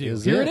That interview.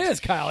 is Here it. it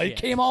is, Kyle. It Shit.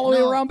 came all the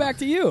way around back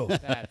to you.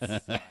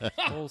 That's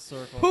full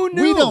circle. Who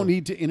knew? We don't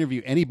need to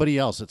interview anybody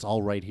else. It's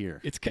all right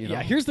here. It's you know?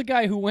 here's the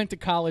guy who went to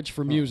college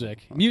for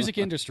music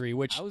industry,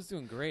 which I was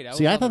doing great.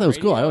 See, I on thought the that was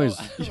cool. I radio.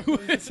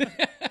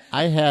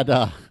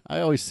 I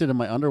always sit in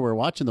my underwear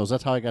watching those.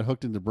 That's how I got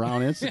hooked into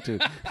Brown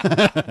Institute.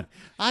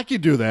 I can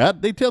do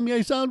that. They tell me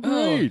I sound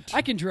great.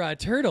 I can draw a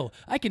turtle.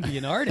 I can be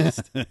an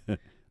artist.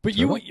 But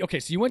you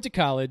so you went to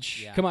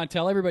college. Yeah. Come on,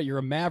 tell everybody you're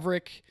a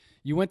maverick.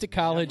 You went to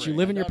college. You Maverick.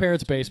 live in your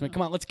parents' basement.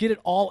 Come on, let's get it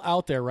all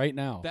out there right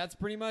now. That's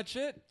pretty much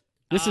it.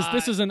 This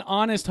is an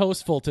honest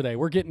Hostful today.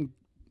 We're getting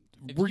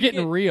If we're you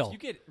getting get- real. If you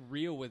get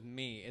real with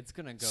me, it's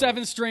gonna go.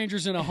 7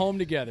 strangers in a home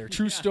together.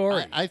 True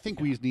story. I think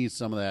we need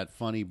some of that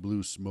funny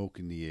blue smoke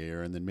in the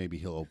air, and then maybe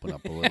he'll open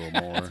up a little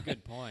more.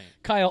 Good point.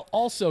 Kyle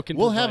also can.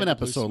 We'll have provide an the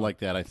blue episode smoke. like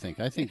that. I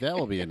think that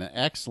will be an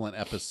excellent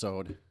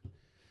episode.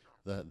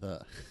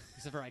 The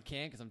Except for I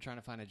can't because I'm trying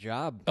to find a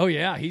job. Oh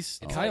yeah,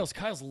 Kyle's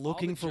All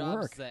looking the for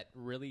jobs work. that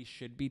really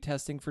should be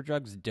testing for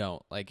drugs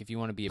don't. Like if you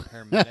want to be a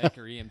paramedic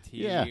or EMT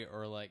Yeah.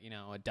 or like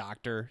a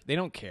doctor, they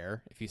don't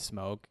care if you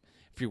smoke.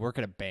 If you work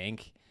at a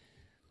bank,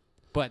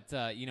 but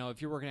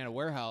if you're working at a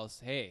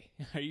warehouse, hey,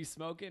 are you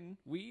smoking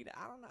weed?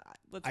 I don't know.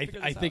 Let's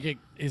figure this I think out.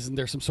 isn't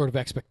there some sort of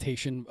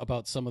expectation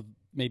about some of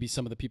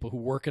the people who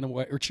work in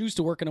or choose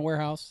to work in a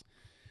warehouse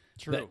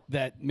True.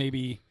 that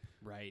maybe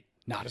Right.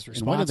 not as why do they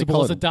responsible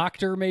call as a it-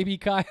 doctor, maybe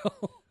Kyle.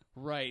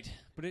 Right.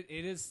 But it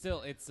is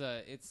still it's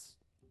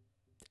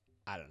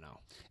I don't know.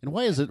 and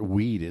why is it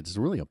weed? It's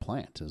really a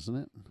plant, isn't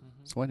it?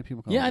 So why do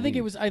people call it? Yeah, I think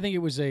it weed? was. I think it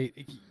was a.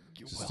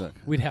 Just Well, a-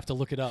 we'd have to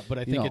look it up, but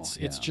I think know, it's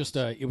yeah, just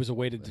it was a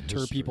way to deter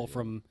history people of it.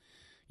 from,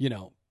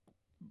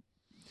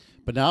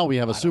 But now we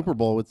have a Super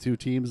Bowl with two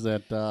teams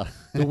that The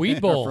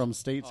Weed Bowl. are from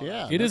states.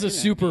 Yeah, it is a that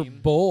Super game.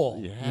 Bowl.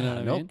 Yeah, You know what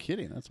I no mean?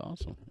 kidding. That's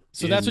awesome.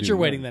 So in that's what New you're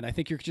York. waiting then. I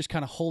think you're just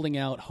kind of holding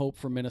out hope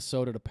for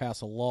Minnesota to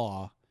pass a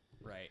law,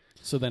 Right.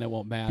 so then it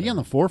won't matter. Be on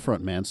the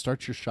forefront, man.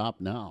 Start your shop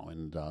now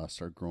and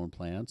start growing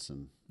plants.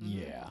 And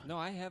Yeah. No,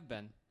 I have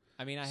been.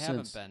 I mean, I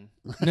Since- haven't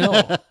been.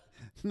 No,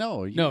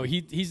 no, no,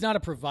 he's not a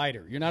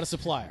provider. You're not a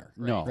supplier.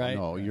 no, right?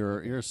 no.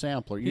 You're a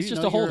sampler. He's you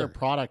just know, a holder. You're a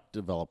product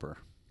developer.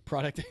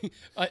 Product.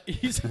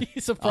 He's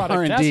a product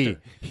R&D.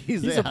 tester.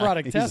 He's a yeah,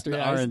 product he's tester. an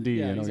Yeah, R&D.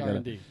 Yeah, you know, he's you gotta-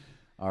 R&D.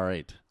 All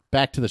right,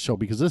 back to the show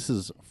because this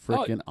is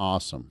freaking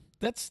awesome.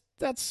 That's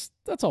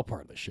all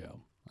part of the show.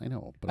 I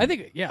know, but I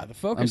think the I'm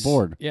focus.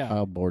 bored. Yeah.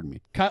 Kyle bored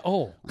me.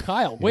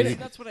 Kyle, wait.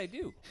 That's what I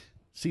do.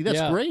 See, that's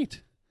Yeah.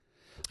 great.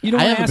 You don't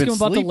I want to haven't ask been him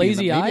about the sleeping. lazy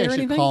Maybe eye I or should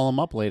anything? call him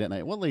up late at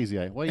night. What lazy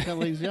eye? Why you got a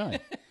lazy eye?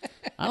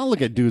 I don't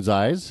look at dudes'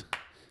 eyes.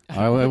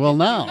 Well,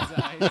 now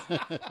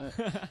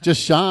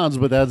just Sean's,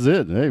 but that's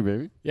it. Hey,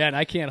 baby. Yeah, and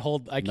I can't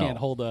hold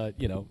a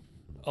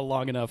a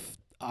long enough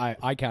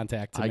eye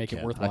contact to make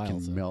it worthwhile. I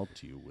can so. melt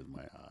you with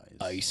my eyes.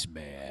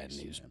 Iceman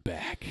is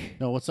back.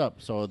 No, what's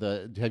up? So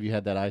have you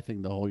had that eye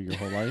thing your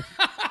whole life?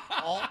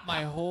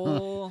 My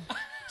whole.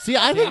 See,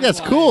 I think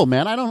that's cool,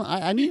 man.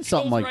 I need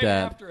something like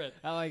that.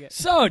 I like it.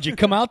 So, did you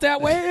come out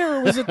that way,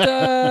 or was it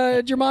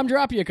did your mom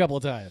drop you a couple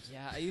of times?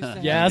 Yeah, I used to.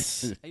 Have,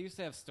 Yes. I used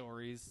to have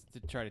stories to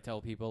try to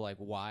tell people like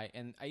why,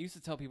 and I used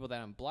to tell people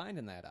that I'm blind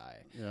in that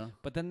eye. Yeah.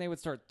 But then they would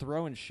start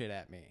throwing shit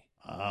at me.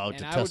 Oh, and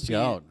to I test would you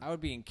be, out. I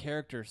would be in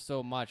character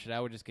so much that I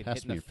would just get Pass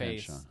hit in me the your pen,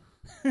 face.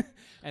 Sean.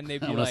 And they'd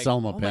be I'm gonna like, sell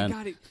 'em a "Oh pen."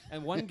 my god!"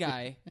 And one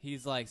guy,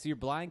 he's like, "So you're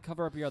blind?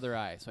 Cover up your other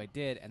eye." So I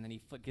did, and then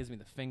he gives me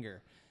the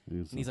finger,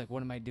 and he's like,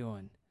 "What am I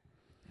doing?"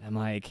 And I'm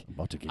like,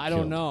 About to get "I don't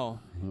killed. know."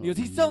 He goes,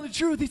 "He's telling the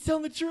truth. He's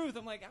telling the truth."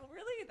 I'm like, "Oh,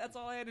 really? That's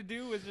all I had to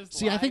do was just."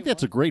 See, I lie think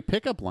that's a once?" great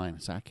pickup line.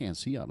 Say, I can't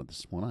see out of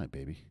this one eye,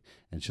 baby.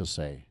 And she'll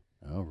say,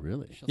 oh,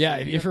 really? She'll Yeah,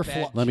 say, if "You have you're bad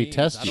fla- Let me genes.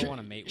 test I you." don't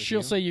want to mate with She'll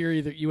you. say you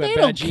have They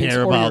bad don't genes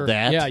care or about you're,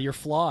 that. Yeah, you're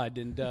flawed,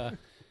 and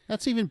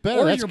That's even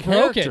better. or That's you're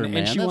character, broken, man.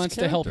 and she That's wants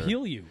to help character.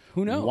 heal you.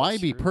 Who knows? Why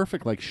be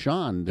perfect like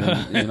Sean?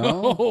 You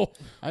know, Oh,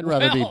 I'd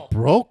rather well, be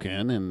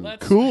broken and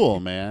let's- cool,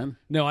 man.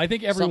 No, I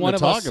think every Something one to of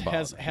talk us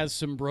about. has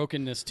some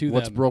brokenness to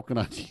What's them. broken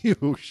on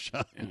you,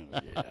 Sean?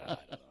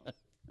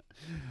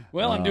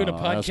 Well, I'm doing a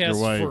Ask your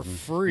podcast for wife.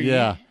 free.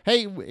 Yeah.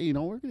 Hey, we're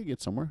gonna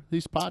get somewhere.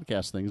 These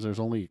podcast things. There's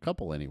only a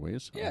couple,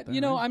 anyways. Yeah, out there,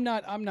 you know,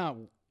 right? I'm not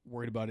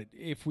worried about it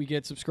if we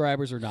get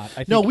subscribers or not. I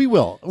think No, we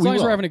will. as long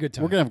as we're having a good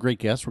time. We're gonna have great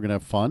guests. We're gonna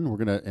have fun.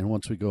 And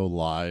once we go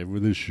live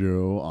with the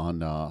show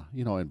on,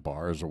 in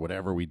bars or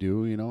whatever we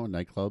do,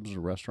 nightclubs or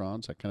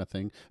restaurants, that kind of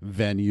thing,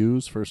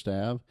 venues, First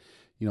Ave.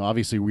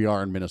 Obviously we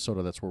are in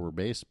Minnesota. That's where we're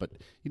based. But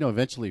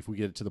eventually, if we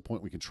get it to the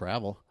point we can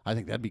travel, I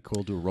think that'd be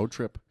cool. Do a road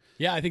trip.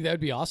 Yeah, I think that would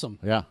be awesome.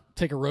 Yeah,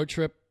 Take a road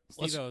trip.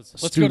 Steve-O's.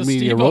 Let's Student go to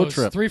media Steve-O's. road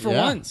trip. 3 for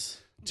Yeah. ones.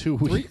 2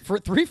 Three weeks. for A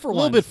little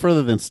ones. bit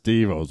further than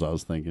Steve-O's. I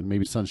was thinking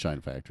maybe Sunshine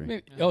Factory.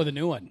 Maybe- oh, the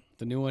new one.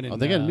 The new one. In,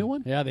 they got a new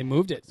one? Yeah, they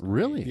moved it.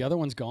 Really? The other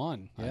one's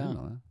gone. I Yeah, didn't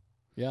know that.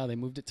 yeah, they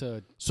moved it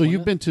to. So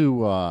you've been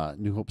to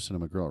New Hope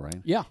Cinema Grill,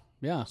 right? Yeah,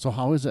 yeah. So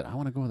how is it? I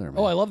want to go there,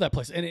 man. Oh, I love that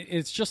place, and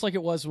it's just like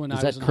it was when is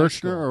I that was in high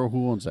Kirchner school. or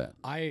who owns that?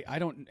 I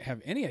don't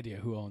have any idea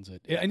who owns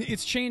it, and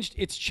it's changed.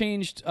 It's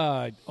changed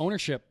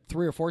ownership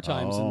 3 or 4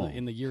 times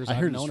in the years I I've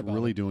heard known it's about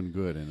really it. doing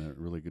good and a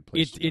really good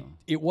place.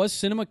 It was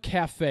Cinema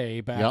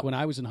Cafe back Yep. when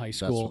I was in high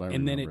school, what I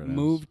and then it remember it as.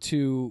 moved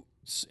to.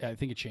 I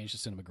think it changed to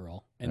Cinema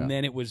Grill, and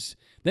Yeah.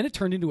 then it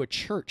turned into a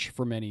church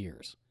for many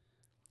years.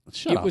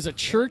 Shut It up. was a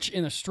church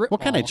in a strip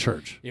What kind of mall.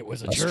 church? It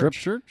was a A church. strip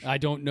church? I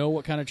don't know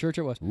what kind of church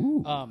it was.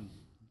 Ooh.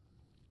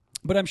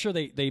 But I'm sure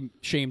they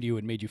shamed you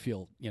and made you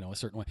feel a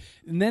certain way.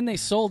 And then they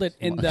sold it,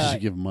 and Well, you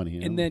give 'em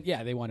money, And then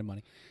they wanted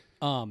money.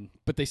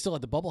 But they still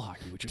had the bubble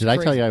hockey, which was Did I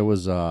crazy. tell you I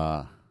was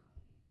a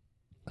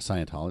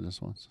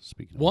Scientologist once?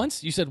 Speaking of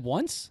once? You said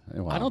once?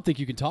 Well, I don't think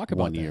you can talk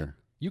about 1 that. year.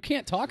 You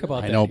can't talk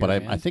about I that. know, here, but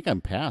man. I think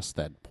I'm past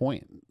that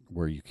point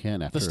where you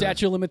can. After the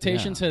statute of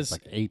limitations yeah, has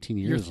like 18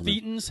 your years.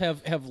 thetans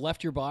have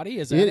left your body.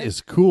 Is that It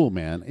is cool,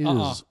 man.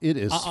 Uh-uh. It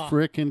is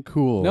freaking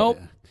cool. Nope.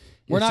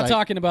 We're It's not like-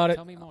 talking about it.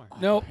 Tell me more.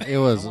 Nope. It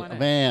was I want it.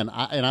 man,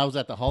 I was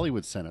at the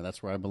Hollywood Center.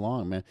 That's where I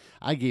belong, man.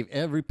 I gave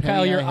every penny.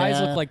 Kyle, your I eyes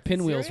had. look like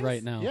pinwheels Serious?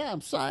 right now. Yeah,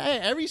 I'm sorry. Hey,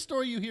 every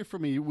story you hear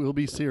from me will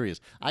be serious.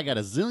 I got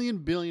a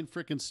zillion billion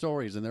freaking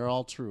stories, and they're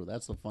all true.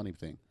 That's the funny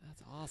thing.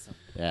 That's awesome.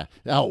 Yeah.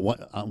 Oh,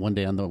 one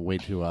day on the way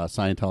to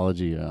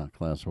Scientology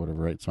class or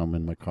whatever, right? So I'm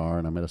in my car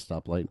and I'm at a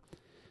stoplight.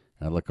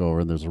 And I look over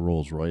and there's a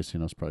Rolls Royce.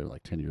 It's probably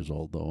like 10 years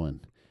old though.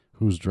 And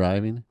who's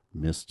driving?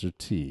 Mr.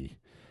 T.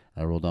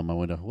 I rolled down my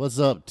window. What's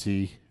up,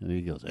 T? And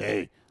he goes,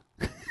 hey.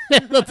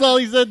 That's all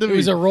he said to It me.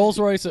 was a Rolls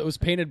Royce that was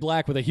painted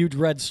black with a huge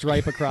red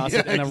stripe across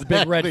it and a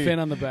big red exactly. fin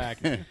on the back.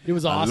 It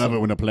was I love it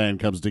awesome. when a plan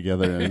comes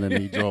together. And then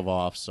he drove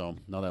off. So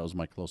no, that was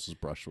my closest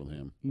brush with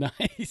him.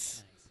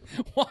 Nice.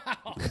 Wow.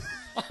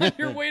 On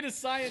your way to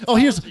science. Oh,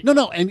 here's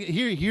and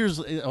here's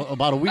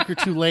about a week or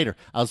two later.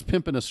 I was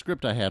pimping a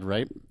script I had,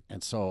 right?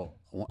 And so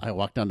I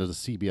walked down to the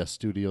CBS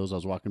studios. I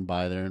was walking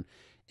by there,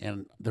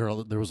 and there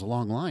was a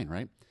long line,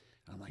 right?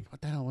 I'm like,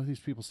 what the hell? What are these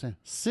people saying?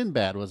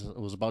 Sinbad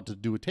was about to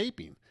do a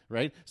taping,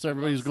 right? So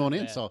everybody's going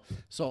in. So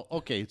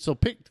okay. So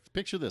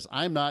picture this.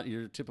 I'm not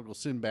your typical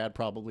Sinbad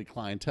probably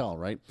clientele,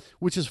 right?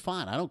 Which is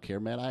fine. I don't care,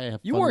 man. I have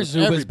You fun wore with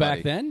Zubas everybody.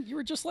 back then. You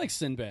were just like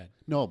Sinbad.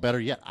 No, better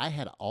yet, I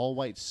had an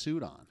all-white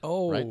suit on.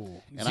 Oh, right? Z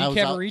I was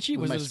out Cavarici?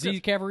 with Was my it Z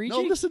script. Cavarici?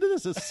 No, listen to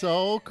this. It's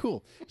so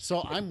cool.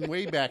 So I'm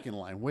way back in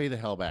line, way the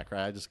hell back,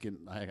 right? I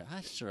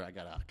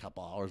got a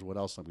couple hours. What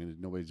else?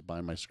 Nobody's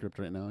buying my script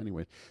right now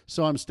anyway.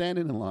 So I'm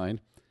standing in line,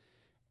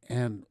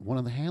 and one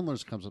of the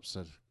handlers comes up and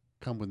says,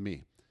 come with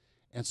me.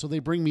 And so they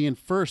bring me in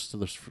first to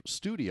the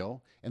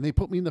studio, and they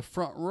put me in the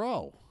front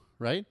row,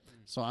 right?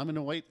 So I'm in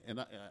a white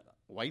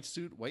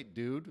suit, white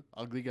dude,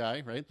 ugly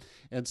guy, right?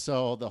 And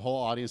so the whole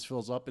audience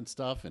fills up and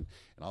stuff, and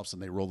all of a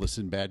sudden they roll the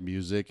Sinbad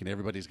music, and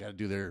everybody's got to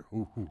do their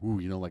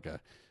like a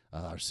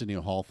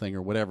Arsenio Hall thing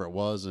or whatever it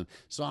was. And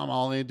so I'm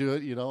all into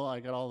it, I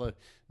got all the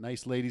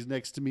nice ladies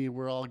next to me.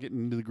 We're all getting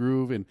into the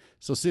groove. And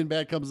so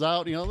Sinbad comes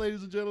out,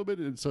 ladies and gentlemen.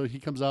 And so he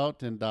comes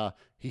out and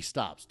he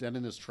stops dead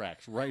in his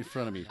tracks right in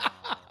front of me.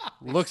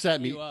 Looks at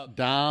me,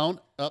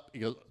 down, up. He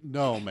goes,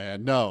 no,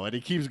 man, no. And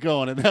he keeps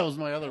going. And that was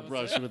my other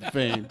brush with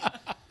fame.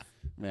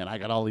 Man, I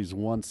got all these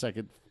 1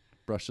 second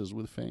brushes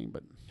with fame,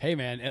 but hey,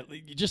 man,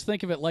 you just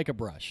think of it like a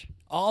brush.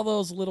 All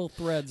those little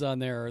threads on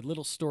there are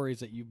little stories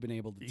that you've been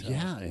able to tell.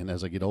 yeah. And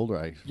as I get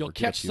older, You'll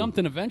forget catch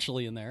something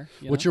eventually in there.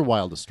 What's your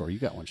wildest story? You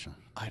got one, Sean?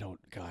 I don't.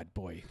 God,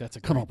 boy, that's a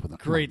Come great, up with a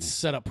great man.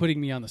 setup.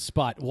 Putting me on the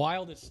spot.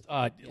 Wildest,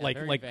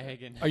 very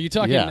vague and- Are you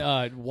talking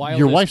Yeah. wildest?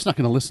 Your wife's not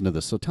going to listen to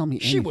this, so tell me.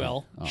 She anything.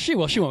 will. Oh. She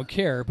will. She won't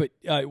care. But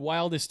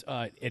wildest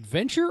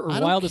adventure or I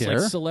don't wildest care.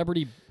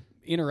 celebrity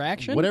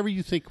interaction? Whatever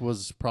you think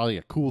was probably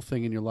a cool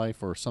thing in your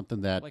life or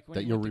something that Like when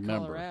that you you'll went to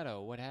remember.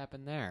 Colorado, what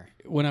happened there?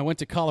 When I went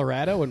to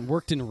Colorado and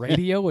worked in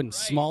radio in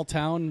small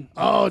town.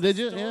 Oh, did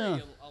you? Story Yeah.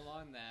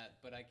 along that,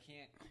 but I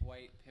can't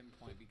quite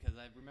pinpoint because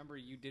I remember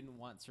you didn't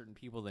want certain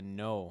people to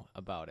know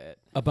about it.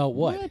 About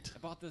what?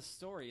 About this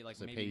story, like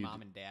They maybe paid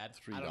mom and dad.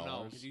 I don't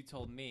know $3. because you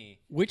told me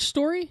Which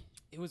story?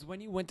 it was when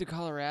you went to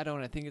Colorado,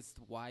 and I think it's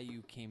why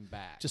you came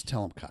back. Just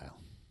tell him, Kyle.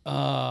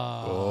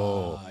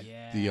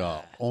 yeah.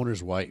 The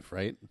owner's wife,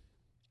 right?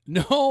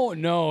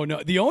 No.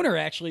 The owner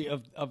actually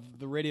of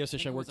the radio I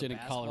station I think it was worked a in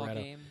basketball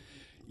Colorado. game.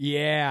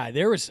 Yeah,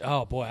 there was.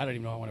 Oh boy, I don't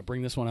even know. I want to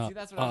bring this one up. See,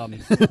 that's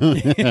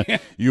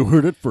what You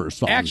heard it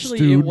first on Actually,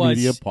 Stewed it was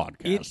Media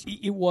Podcast.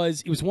 It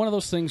was one of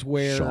those things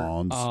where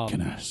Sean's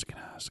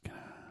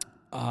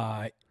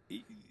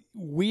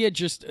we had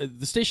just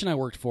the station I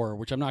worked for,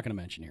 which I'm not going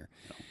to mention here.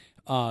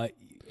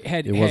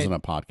 It wasn't a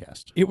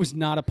podcast. It was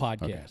not a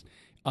podcast.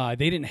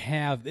 They didn't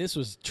have. This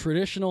was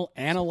traditional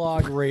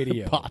analog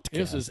radio. Podcast.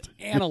 This was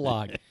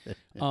analog,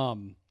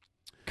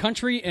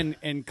 country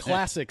and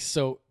classics.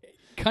 So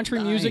country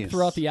music Nice.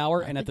 throughout the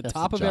hour, I and at the think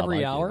that's top the of job every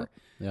I'd hour. give up.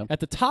 Yep. At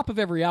the top of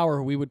every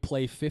hour, we would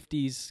play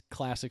 50s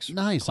classics.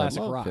 Nice. I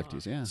classic love rock.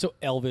 50s, yeah. So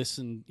Elvis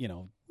and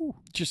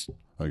just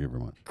Thank you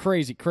very much.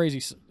 crazy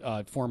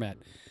format.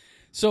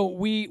 So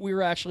we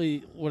were actually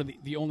one of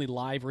the only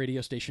live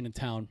radio station in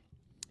town,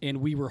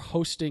 and we were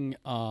hosting.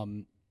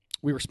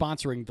 We were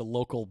sponsoring the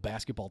local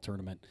basketball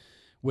tournament,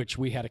 which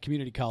we had a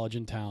community college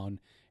in town,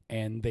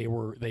 and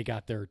they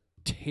got their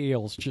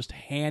tails just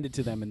handed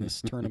to them in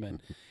this tournament,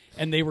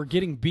 and they were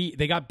getting beat.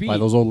 They got beat By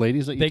those old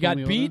ladies that you They told got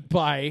me beat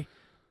by,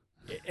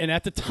 and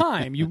at the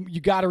time you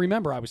got to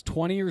remember I was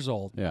 20 years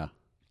old. Yeah.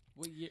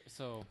 What year?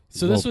 So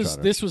So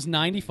Globetrotter. this was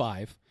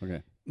 95,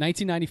 Okay.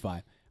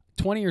 1995.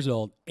 20 years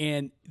old,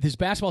 and this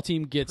basketball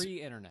team gets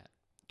pre-internet.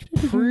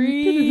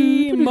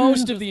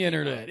 most of the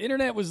internet.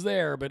 Internet was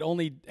there, but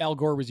only Al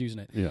Gore was using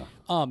it. Yeah.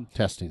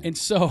 Testing it. And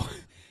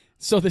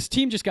so this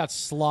team just got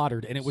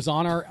slaughtered, and it was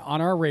on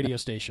our radio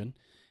station.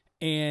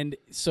 And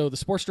so the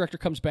sports director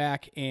comes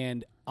back,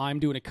 and I'm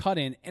doing a cut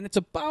in, and it's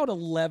about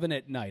 11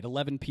 at night,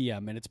 11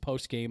 p.m., and it's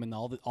post game, and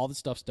all the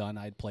stuff's done.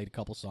 I had played a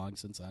couple songs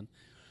since then.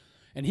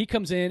 And he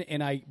comes in,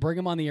 and I bring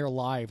him on the air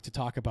live to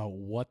talk about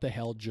what the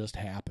hell just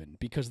happened,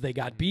 because they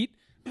got beat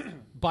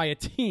by a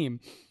team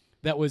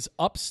that was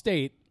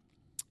upstate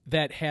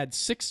that had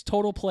 6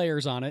 total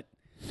players on it.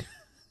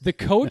 The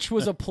coach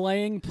was a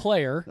playing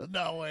player.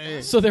 No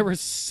way. So there were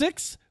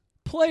 6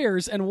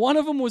 players, and one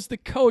of them was the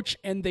coach,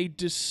 and they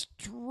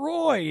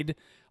destroyed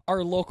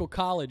our local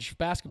college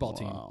basketball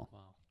team. Wow.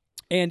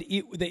 And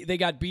they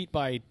got beat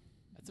by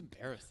That's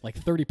embarrassing. like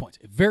 30 points.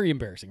 Very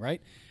embarrassing,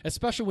 right?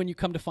 Especially when you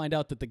come to find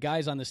out that the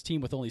guys on this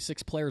team with only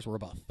 6 players were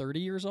about 30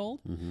 years old.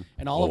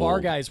 And all of our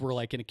Old. guys were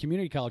like in a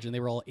community college, and they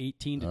were all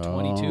 18 to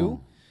 22.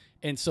 Oh.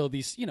 And so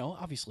these,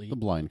 obviously. The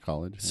blind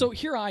college. So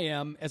here I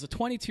am as a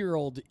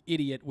 22-year-old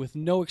idiot with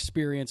no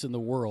experience in the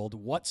world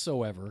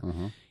whatsoever,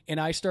 and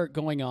I start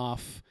going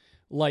off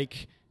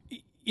like,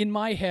 in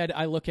my head,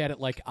 I look at it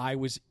like I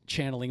was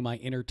channeling my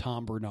inner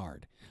Tom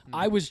Bernard.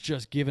 I was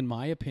just giving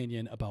my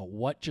opinion about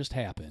what just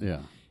happened. Yeah.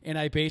 And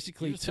I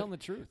basically You're just telling the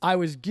truth. I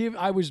was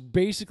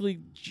basically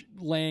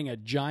laying a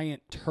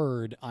giant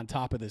turd on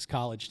top of this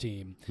college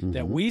team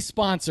that we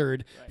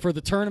sponsored for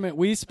the tournament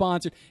we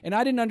sponsored, and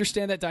I didn't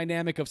understand that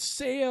dynamic of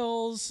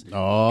sales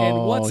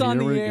and what's on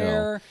here the we go.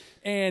 air.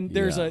 And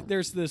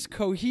there's this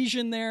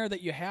cohesion there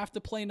that you have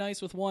to play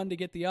nice with one to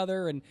get the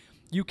other, and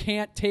you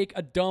can't take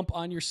a dump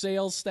on your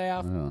sales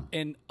staff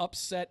and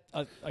upset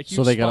a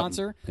huge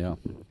sponsor.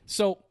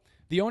 So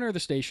the owner of the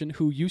station,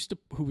 who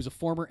was a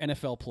former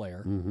NFL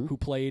player who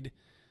played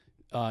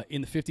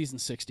in the 50s and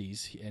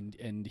 60s,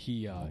 and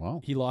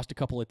he lost a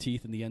couple of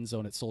teeth in the end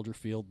zone at Soldier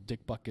Field.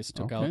 Dick Butkus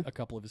took out a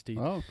couple of his teeth.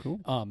 Oh,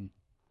 cool.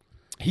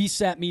 He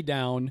sat me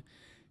down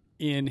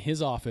in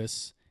his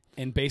office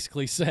and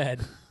basically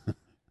said,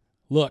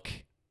 look,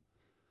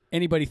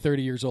 anybody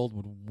 30 years old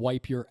would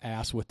wipe your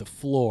ass with the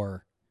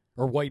floor,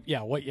 or wipe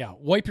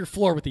your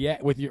floor with your.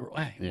 What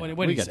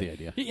we got the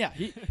idea.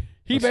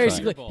 He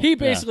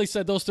basically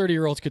said those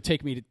 30-year-olds could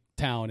take me to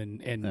town,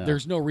 and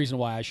there's no reason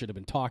why I should have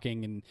been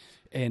talking,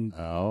 and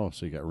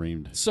so you got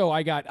reamed. So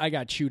I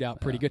got chewed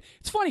out pretty good.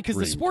 It's funny because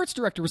the sports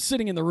director was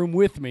sitting in the room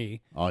with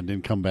me. Oh, and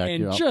didn't come back.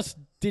 And just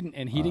didn't,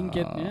 and he didn't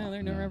get. There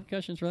are no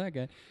repercussions for that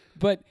guy.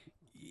 But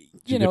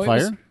Did you get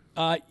fired?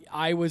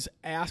 I was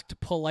asked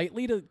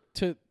politely to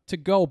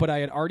go, but I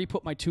had already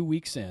put my 2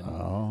 weeks in.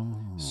 Oh.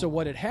 So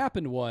what had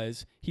happened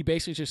was he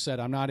basically just said,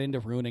 I'm not into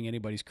ruining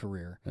anybody's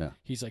career. Yeah.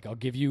 He's like, I'll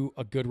give you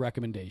a good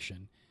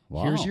recommendation.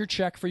 Wow. Here's your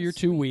check for your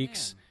 2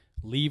 weeks.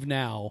 Leave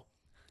now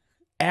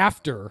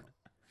after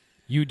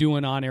you do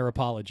an on-air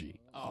apology.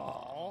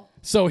 Oh.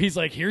 So he's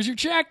like, here's your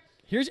check.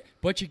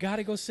 But you got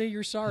to go say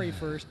you're sorry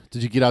first.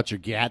 Did you get out your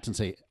gats and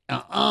say,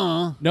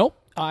 Nope.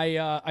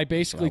 I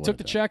basically took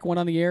the done. check, went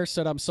on the air,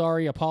 said I'm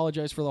sorry,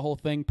 apologized for the whole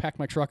thing, packed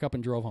my truck up,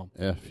 and drove home.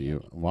 F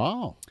you.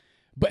 Wow.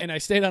 And I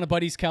stayed on a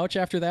buddy's couch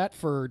after that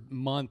for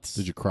months.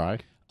 Did you cry?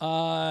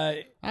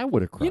 I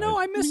would have cried.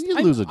 I missed. You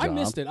lose a job. I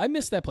missed it. I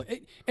missed that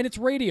place. And it's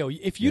radio.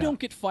 If you don't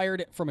get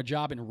fired from a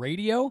job in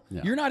radio,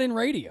 you're not in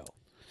radio.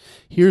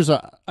 Here's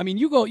a. I mean,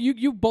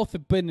 you both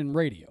have been in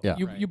radio. Yeah.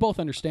 You both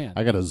understand.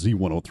 I got a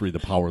Z103, the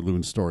Power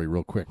Loon story,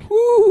 real quick.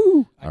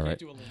 Woo! All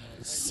right.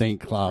 St.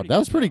 Cloud. That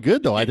was pretty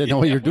good, though. I didn't know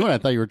what you were doing. I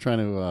thought you were trying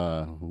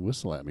to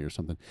whistle at me or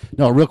something.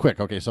 No, real quick.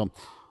 Okay,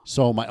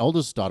 so my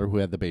oldest daughter, who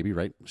had the baby,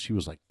 right? She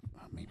was like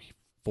maybe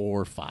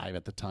 4 or 5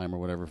 at the time or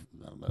whatever.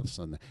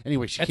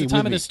 Anyway, she at came the time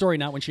with of me. the story,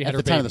 not when she had At her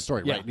the baby. time of the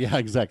story, right? Yeah,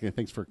 exactly.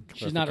 Thanks for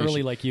She's not clarification.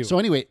 early like you. So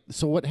anyway,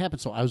 so what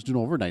happened? So I was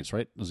doing overnights,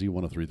 right?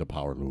 Z103, the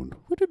Power Loon.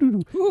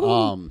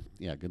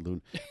 Yeah, good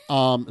loon.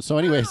 So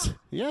anyways,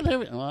 I don't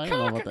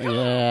know about that.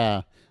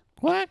 Yeah,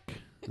 quack.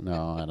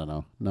 No, I don't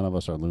know. None of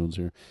us are loons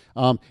here.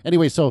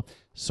 Anyway, so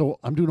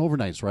I'm doing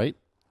overnights, right?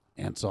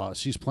 And so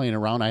she's playing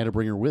around. I had to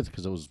bring her with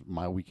because it was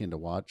my weekend to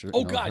watch her.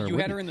 Oh, God, you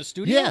had her in the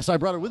studio? Yes, I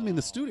brought her with me in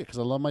the studio because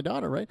I love my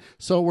daughter, right?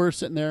 So we're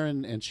sitting there,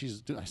 and she's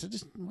doing, I said,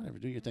 just whatever,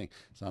 do your thing.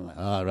 So I'm like,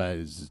 all right,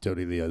 this is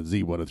totally the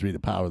Z103, the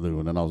Power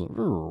Loon. And I was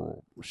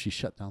like, she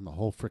shut down the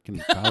whole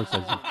freaking power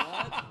station.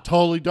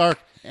 Totally dark.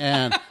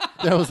 And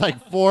there was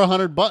like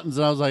 400 buttons,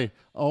 and I was like,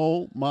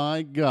 oh,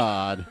 my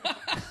God.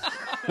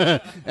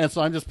 And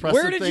so I'm just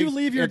pressing Where did things. you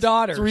leave your It's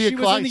daughter? 3 She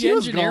was o'clock. in the She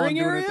was engineering gone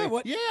doing her area? thing.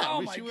 What? Yeah,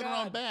 Oh, my she went God.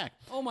 around back.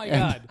 Oh, my And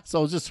God. so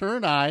it was just her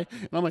and I,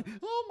 and I'm like,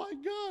 oh my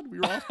God, we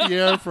were off the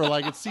air for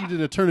like it seemed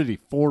an eternity,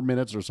 4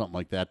 minutes or something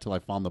like that, till I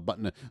found the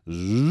button.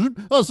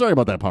 Oh, sorry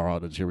about that power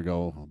outage. Here we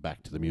go,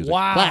 back to the music.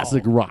 Wow.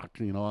 Classic rock,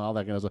 all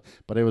that kind of stuff.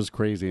 But it was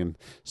crazy, and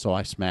so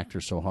I smacked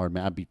her so hard,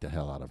 man, I beat the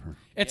hell out of her.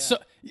 It's so,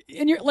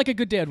 and you're like a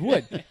good dad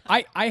would.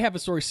 I have a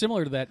story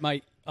similar to that.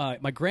 My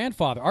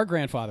grandfather, our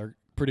grandfather,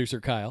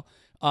 producer Kyle,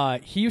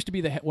 he used to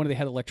be one of the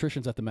head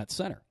electricians at the Met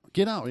Center.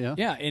 Get out, yeah.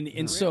 Yeah,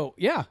 and so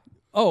yeah.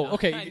 Oh,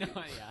 okay. I know,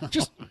 yeah.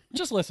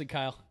 Just listen,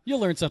 Kyle. You'll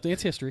learn something.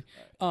 It's history.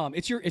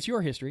 It's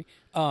your history.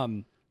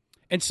 And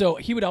so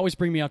he would always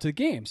bring me out to the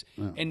games.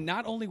 Yeah. And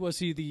not only was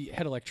he the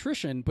head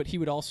electrician, but he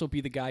would also be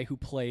the guy who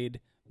played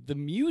the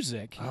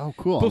music. Oh,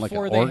 cool.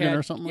 Before Like an they organ had,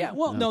 or something? Yeah.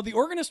 Well, no, the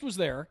organist was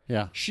there.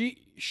 Yeah.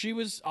 She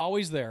was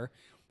always there,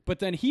 but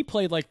then he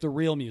played like the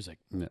real music.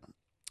 Yeah.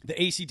 The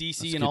AC/DC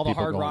Let's and get all the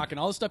people hard going. rock and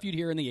all the stuff you'd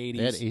hear in the 80s.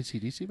 They had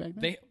AC/DC back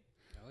then?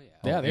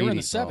 They were in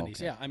the 80s. Oh, 70s.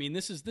 okay. Yeah. I mean,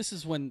 this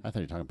is when I thought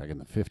you were talking back in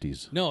the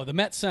 50s. no, the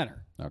Met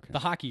Center. Okay. The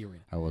hockey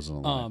arena. I wasn't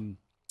alive.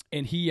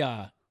 And he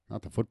Not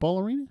the football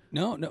arena?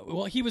 no.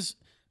 Well, he was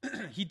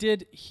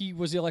he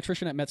was the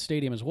electrician at Met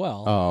Stadium as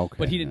well. Oh, okay,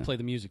 But he didn't yeah. play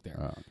the music there.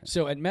 Oh, okay.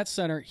 So at Met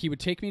Center, he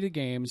would take me to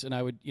games, and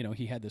I would,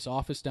 he had this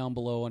office down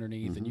below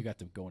underneath, and you got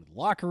to go into the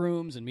locker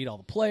rooms and meet all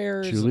the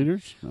players.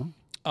 Cheerleaders? No?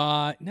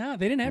 No,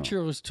 they didn't have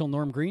cheerleaders till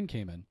Norm Green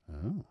came in.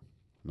 Oh.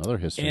 Another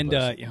history And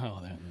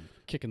lesson.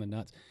 kicking the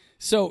nuts.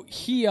 So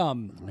he I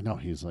know,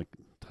 he's like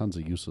tons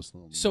of useless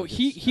little So nuggets.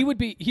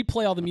 he'd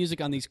play all the music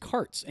on these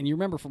carts, and you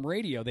remember from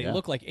radio they Yeah.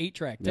 look like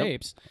 8-track Yep.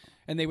 tapes,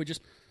 and they would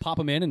just pop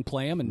them in and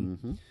play them,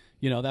 and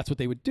that's what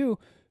they would do.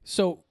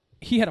 So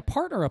he had a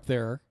partner up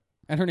there,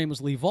 and her name was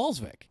Lee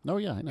Volsvik, Oh,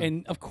 yeah, I know.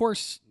 and of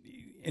course,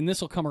 and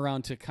this will come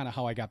around to kind of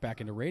how I got back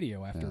into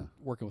radio after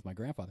working with my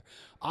grandfather.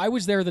 I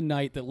was there the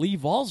night that Lee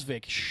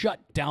Volsvik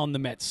shut down the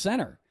Met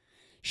Center.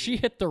 She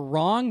hit the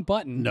wrong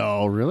button.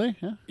 No, really?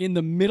 Yeah. In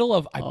the middle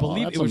of, I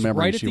believe that's it a was memory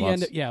right at she the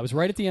end. wants. It was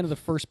right at the end of the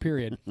first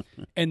period,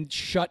 and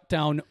shut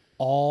down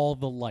all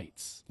the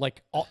lights.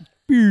 Like, all,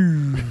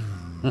 And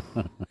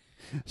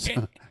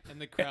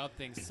the crowd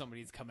thinks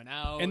somebody's coming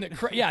out. And the the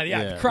crowd.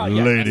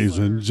 Yeah, Ladies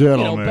and you know,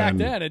 gentlemen. back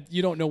then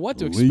you don't know what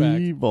to Lee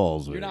expect.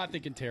 Ballswick. You're not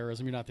thinking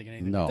terrorism. You're not thinking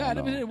anything. No, like that.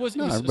 no. I mean, it was a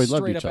everybody loved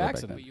straight each up other back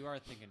accident. But you are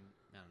thinking,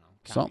 I don't know,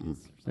 Something.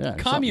 communists or Yeah.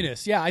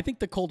 Communists. Yeah, I think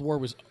the Cold War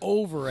was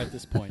over at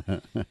this point.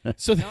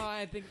 So, No,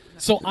 I think.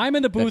 so I'm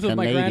in the booth The with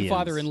my Canadians.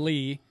 grandfather and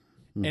Lee,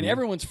 and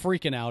everyone's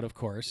freaking out, of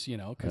course, you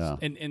know, 'cause-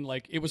 Yeah. and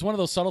like it was one of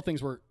those subtle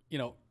things where you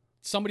know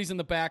somebody's in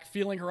the back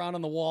feeling around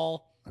on the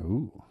wall.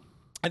 Ooh.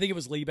 I think it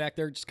was Lee back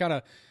there, just kind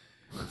of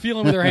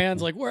feeling with her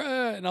hands, like where,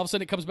 and all of a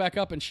sudden it comes back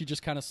up, and she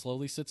just kind of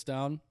slowly sits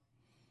down,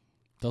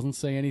 doesn't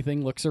say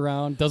anything, looks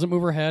around, doesn't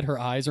move her head, her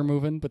eyes are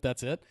moving, but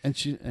that's it. And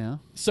she, yeah.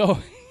 So,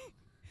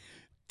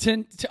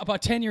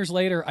 about 10 years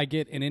later, I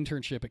get an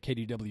internship at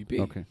KDWB.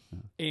 Okay.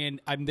 And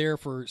I'm there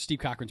for Steve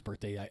Cochran's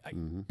birthday.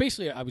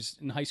 Basically, I was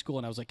in high school,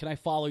 and I was like, can I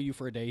follow you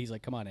for a day? He's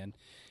like, come on in.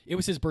 It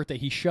was his birthday.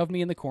 He shoved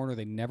me in the corner.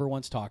 They never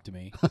once talked to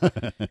me.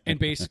 And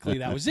basically,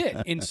 that was it.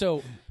 And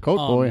so, Coat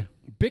boy.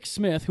 Bick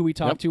Smith, who we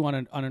talked to on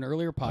an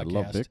earlier love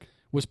podcast, Bick.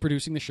 was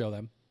producing the show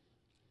then.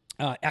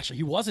 Actually,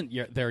 he wasn't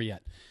there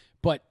yet.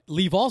 But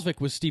Lee Valsvik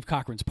was Steve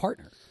Cochran's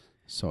partner.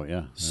 So,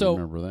 yeah. I So-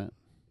 remember that.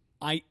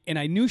 I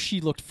knew she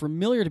looked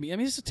familiar to me. I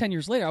mean, this is 10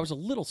 years later. I was a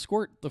little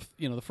squirt the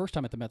first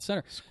time at the Met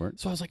Center. Squirt.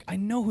 So I was like, I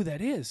know who that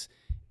is.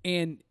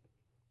 And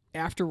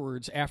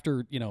afterwards,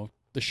 after,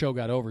 the show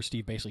got over,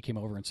 Steve basically came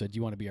over and said, "Do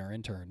you want to be our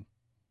intern?"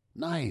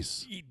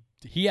 Nice.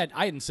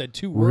 I hadn't said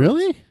 2 words.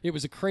 Really? It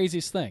was the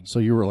craziest thing. So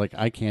you were like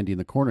eye candy in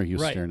the corner he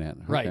was Right. staring at.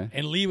 Okay. Right.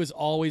 And Lee was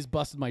always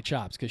busting my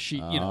chops because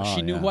she, Oh,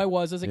 she knew yeah. who I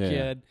was as a Yeah.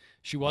 kid.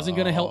 She wasn't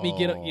going to help me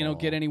get, Oh.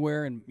 get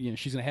anywhere, and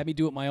she's going to have me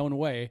do it my own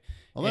way.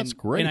 Well, that's And-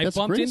 great. And I That's a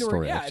bumped great into story,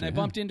 her. Yeah, actually, and I yeah.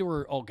 bumped into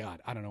her. Oh God,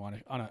 I don't know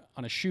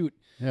on a shoot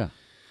Yeah.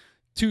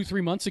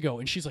 2-3 months ago,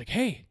 and she's like,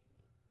 "Hey,"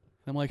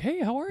 I'm like, "Hey,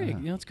 how are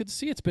you? It's good to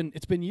see you.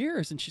 It's been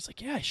years." And she's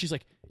like, "Yeah." She's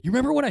like, "You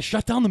remember when I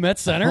shut down the Met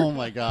Center?" Oh,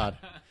 my God.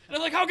 And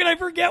I'm like, "How can I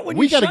forget when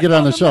We you got to shut get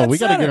on down the show. Met We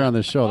got to get Center?" her on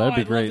the show. That'd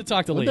be I'd great. love to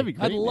talk to Wouldn't Lee. that be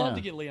great? I'd love Yeah.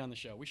 to get Lee on the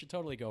show. We should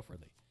totally go for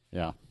Lee.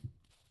 Yeah.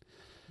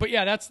 But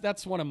yeah,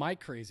 that's one of my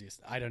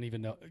craziest. I don't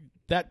even know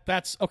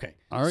that's okay.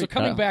 All right, so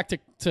coming Kyle. back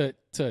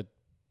to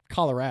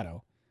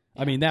Colorado,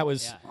 I mean that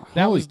was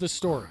Holy was the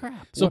story.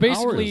 Crap. So What hour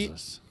basically,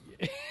 is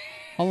this?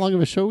 How long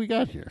of a show we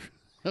got here?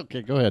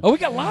 Okay, go ahead. oh, we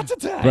got lots of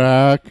time.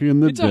 Back in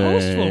the It's day. a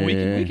hostful.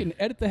 We can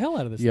edit the hell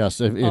out of this. Yes,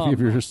 if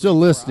you're still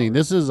listening,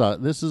 this is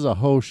a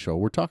host show.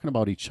 We're talking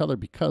about each other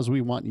because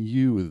we want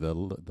you, the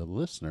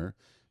listener,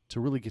 to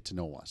really get to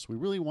know us. We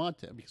really want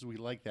to because we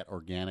like that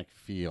organic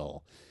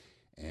feel,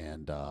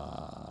 and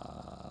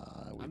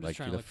I'm we'd just like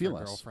trying you to to look feel for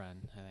a us.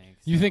 girlfriend, I think.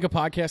 You think a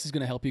podcast is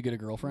going to help you get a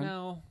girlfriend?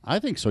 No, I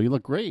think so. You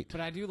look great.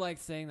 but I do like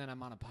saying that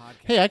I'm on a podcast.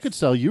 Hey, I could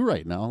sell you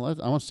right now. I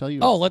want to sell you.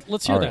 Oh,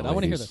 let's hear All that. right, I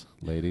want to hear ladies,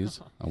 this. Ladies,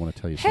 I want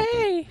to tell you something.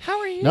 Hey, how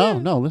are you?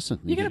 No, listen.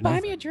 You gonna get buy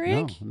nothing. me a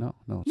drink? No.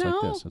 It's like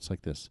No? this. It's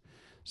like this.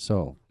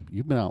 So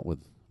you've been out with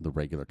the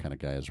regular kind of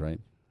guys, right?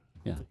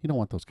 Yeah. You don't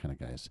want those kind of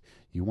guys.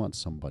 You want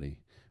somebody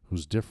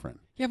who's different.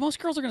 Yeah, most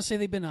girls are going to say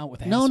they've been out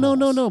with No,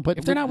 assholes. no. But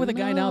if they're not with a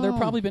guy now, they're no.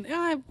 probably been.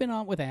 I've been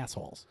out with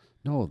assholes.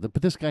 No,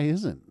 but this guy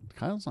isn't.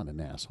 Kyle's not an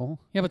asshole.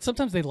 Yeah, but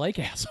sometimes they like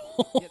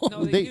assholes. Yeah,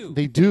 no, they do.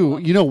 They do.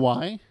 You know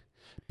why?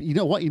 You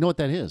know what? You know what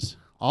that is?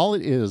 All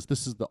it is,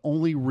 this is the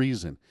only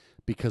reason,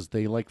 because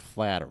they like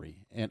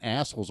flattery. And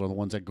assholes are the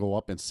ones that go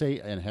up and say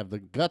and have the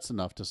guts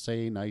enough to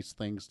say nice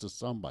things to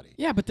somebody.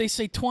 Yeah, but they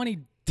say 20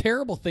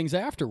 terrible things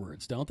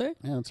afterwards, don't they?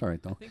 Yeah, that's all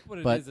right, though. I think what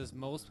it But- is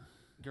most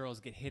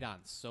girls get hit on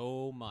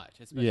so much,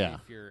 especially Yeah.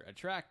 if you're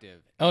attractive.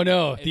 Oh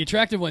no, It- the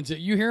attractive ones.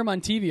 You hear them on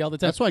TV all the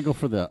time. That's why I go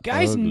for the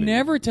Guys ugly.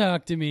 never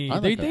talk to me.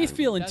 I They like they that.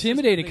 feel That's just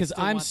intimidated they because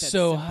still I'm want that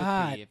so sympathy.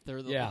 hot. If they're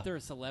Yeah. if they're a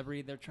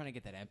celebrity, they're trying to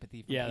get that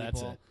empathy from Yeah,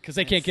 people. that's it. Because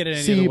they can't get it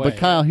any See, other way. but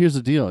Kyle, here's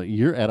the deal.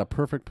 You're at a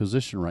perfect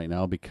position right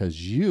now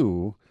because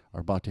you are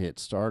about to hit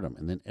stardom,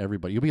 and then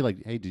everybody, you'll be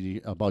like, hey, did you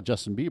about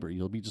Justin Bieber?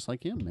 You'll be just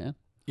like him, man,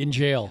 in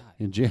jail.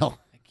 in jail.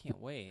 I can't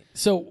wait.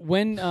 So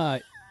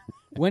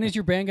when is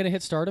your band going to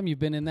hit stardom? You've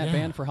been in that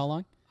band for how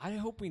long? I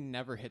hope we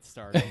never hit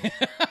stardom.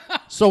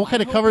 So what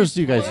kind of hope covers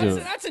we do you guys Well,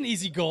 do? that's an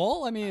easy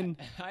goal. I mean,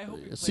 I hope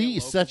we play See,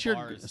 at set your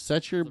local bars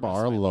set your for the rest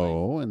bar of my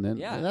low, life. and then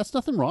Yeah. that's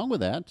nothing wrong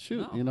with that.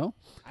 Shoot, No. you know,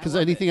 I because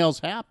love anything it. else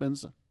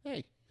happens.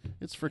 Hey,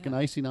 it's freaking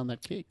icing on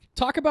that cake.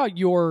 talk about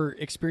your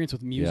experience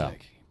with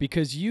music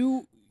because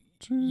you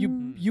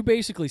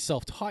basically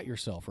self-taught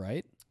yourself,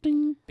 right?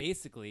 Ding.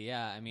 Basically,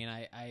 yeah. I mean,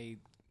 I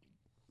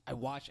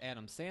watched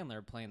Adam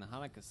Sandler playing the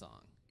Hanukkah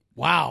song.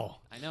 Wow.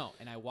 I know,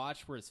 and I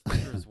watched where his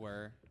fingers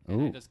were,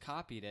 and I Ooh. just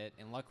copied it.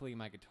 And luckily,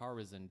 my guitar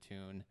was in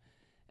tune,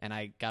 and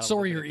I got. So a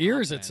are little your bit of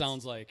ears? It confidence.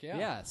 sounds like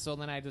Yeah. So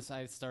then I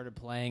started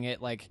playing it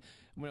like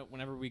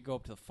whenever we go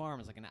up to the farm,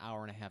 it's like an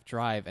hour and a half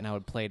drive, and I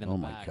would play it in Oh the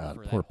my back God, for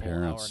poor that whole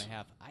parents. hour and a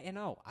half. I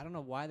know. I don't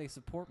know why they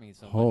support me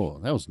so much. Oh,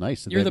 that was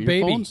nice. Did You're they the have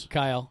baby, earphones?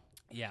 Kyle.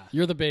 Yeah.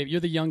 You're the baby. You're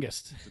the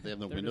youngest. Did they have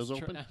the They're windows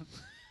just open?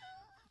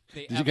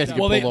 They Did you guys effed get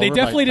Well, pulled they over by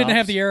definitely didn't have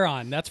cops? the air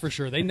on. That's for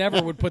sure. They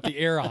never would put the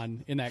air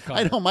on in that car.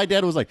 I know. My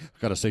dad was like,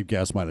 "Gotta save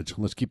gas mileage.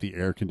 Let's keep the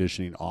air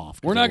conditioning off."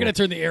 We're not going to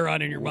turn the air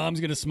on, and your mom's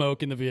going to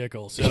smoke in the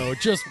vehicle. So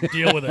just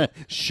deal with it.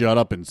 Shut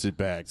up and sit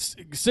back.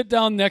 Sit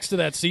down next to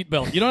that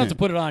seatbelt. You don't have to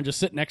put it on. Just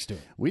sit next to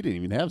it. We didn't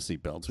even have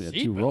seatbelts. We had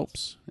two Seatbelts?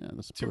 ropes. Yeah,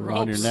 just Two put it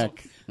around your ropes.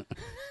 neck.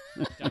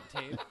 duct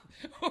tape.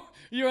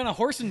 You're on a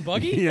horse and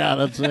buggy?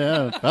 Yeah, it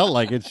felt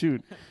like it.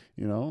 Shoot,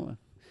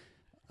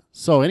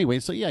 So anyway,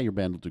 your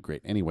band will do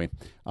great. Anyway,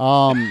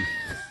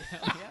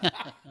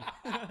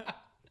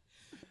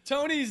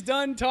 Tony's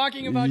done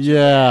talking about you.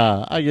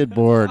 yeah, I get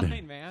bored.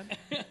 Fine, man.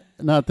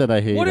 Not that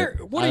I hate What it.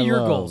 are I your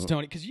love- goals,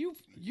 Tony? Because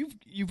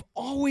you've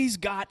always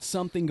got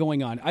something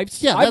going on. I've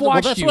Yeah,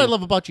 watched that's you. what I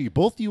love about you.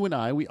 Both you and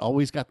I, we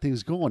always got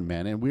things going,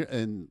 man,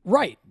 and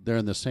Right. they're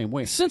in the same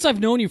way. Since I've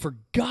known you, for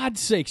God's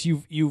sakes,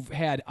 you've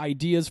had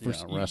ideas for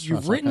restaurants,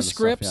 you've all written kinds of stuff,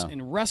 scripts yeah.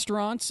 in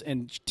restaurants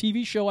and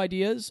TV show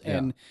ideas,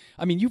 and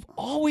I mean, you've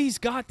always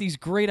got these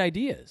great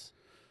ideas.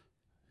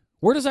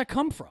 Where does that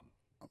come from?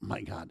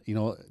 My God,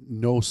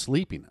 no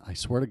sleeping. I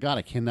swear to God,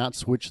 I cannot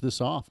switch this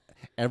off.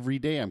 Every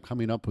day I'm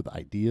coming up with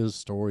ideas,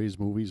 stories,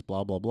 movies,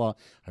 blah, blah, blah.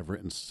 I've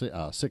written 6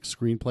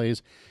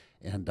 screenplays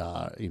and,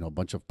 a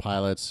bunch of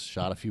pilots,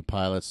 shot a few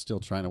pilots, still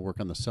trying to work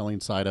on the selling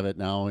side of it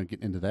now and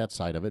get into that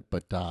side of it.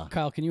 But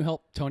Kyle, can you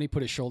help Tony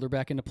put his shoulder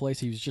back into place?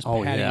 He was just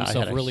Oh, patting yeah, I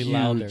himself had a really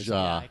loud there. huge, So-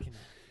 I can,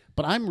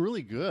 but I'm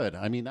really good.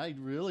 I mean, I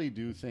really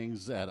do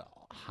things at a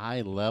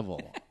high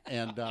level.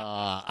 And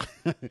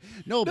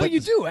no, but you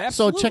do,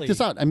 So check absolutely.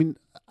 this out. I mean,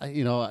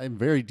 I'm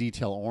very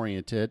detail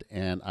oriented,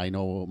 and I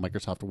know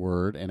Microsoft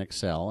Word and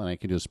Excel, and I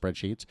can do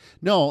spreadsheets.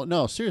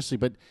 No, seriously,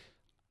 but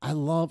I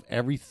love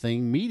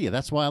everything media.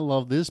 That's why I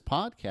love this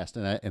podcast,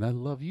 and I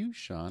love you,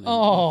 Sean. And,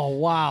 Oh,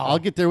 wow. I'll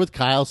get there with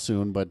Kyle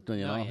soon, but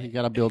yeah. you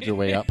got to build your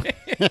way up.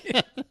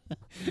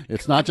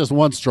 It's not just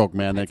one stroke,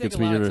 man, that take gets a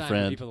me lot your of time for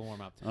friend. people to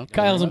warm up. Okay,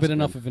 Kyle hasn't that's been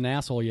enough good. of an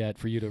asshole yet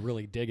for you to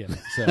really dig him.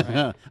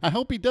 So I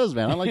hope he does,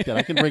 man. I like that.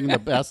 I can bring the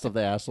best of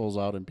the assholes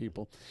out in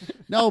people.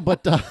 No,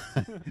 but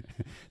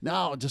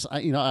no, just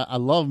I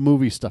love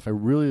movie stuff. I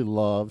really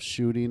love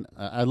shooting.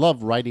 I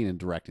love writing and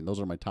directing. Those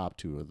are my top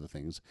 2 of the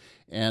things.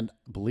 And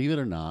believe it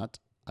or not,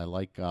 I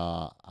like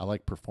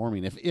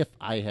performing. If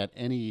I had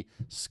any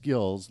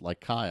skills like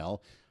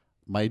Kyle,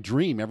 my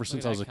dream ever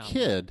since I was a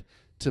kid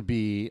to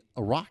be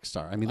a rock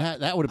star. I mean that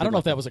would have been I don't know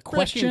if that was a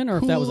question or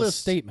if that was a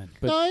coolest- statement.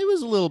 But No, it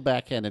was a little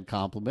backhanded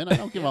compliment. I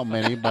don't give out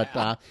many, but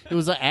it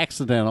was an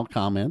accidental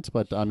comment.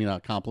 But I mean, a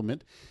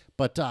compliment.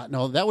 But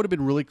no, that would have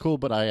been really cool.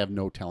 But I have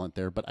no talent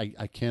there. But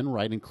I can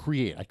write and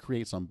create. I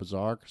create some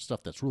bizarre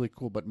stuff that's really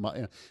cool.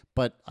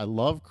 But I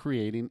love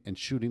creating and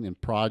shooting in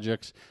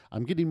projects.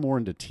 I'm getting more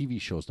into TV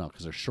shows now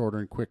because they're shorter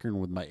and quicker. And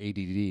with my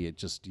ADD, it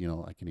just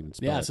I can even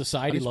spell yeah, it.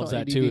 society I just loves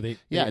spell that ADD. too.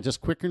 Yeah, just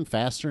quicker and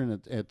faster,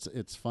 and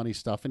it's funny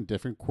stuff and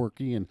different,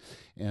 quirky, and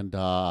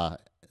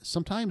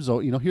sometimes though,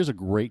 here's a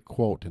great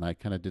quote, and I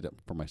kind of did it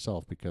for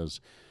myself because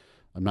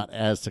I'm not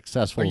as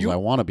successful as I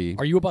want to be.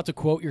 Are you about to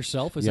quote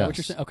yourself? Is that what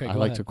you're saying? Okay, I go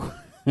like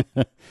ahead.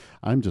 to.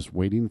 I'm just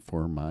waiting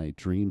for my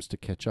dreams to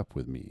catch up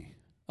with me.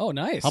 Oh,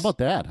 nice. How about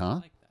that,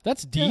 huh?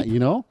 That's Yeah, deep,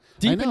 I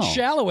deep and know.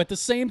 shallow at the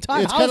same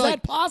time. It's How is kinda that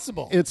like-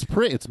 possible?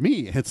 It's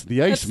me. It's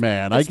the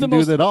Iceman. I It's can the do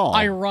most that all.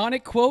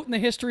 ironic quote in the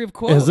history of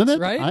quotes, Isn't it?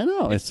 Right? I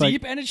know. It's It's like-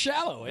 deep and it's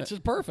shallow. It's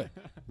just perfect.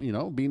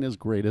 Being as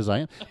great as I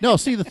am. No,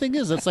 see, the thing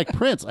is, it's like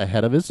Prince,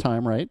 ahead of his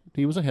time, right?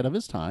 He was ahead of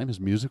his time. His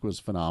music was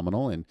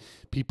phenomenal, and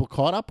people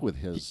caught up with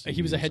his.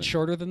 He was a head music.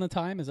 shorter than the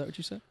time. Is that what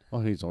you said?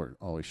 Oh, he's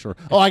always sure.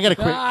 Oh, I got a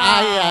quick.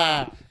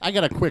 I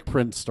got a quick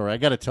Prince story. I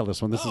got to tell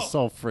this one. This is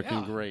so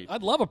freaking great.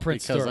 I'd love a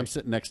Prince Because story. I'm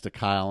sitting next to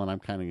Kyle, and I'm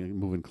kind of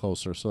moving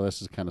closer, so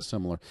this is kind of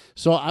similar.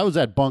 So I was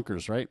at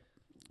Bunkers, right?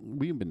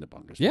 We've been to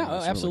Bunkers. Yeah, It's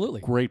really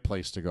absolutely. great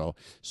place to go.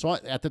 So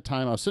at the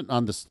time, I was sitting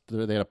on this.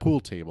 They had a pool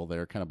table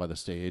there, kind of by the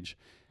stage,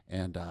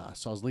 and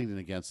so I was leaning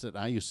against it.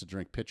 I used to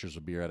drink pitchers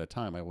of beer at a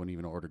time. I wouldn't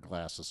even order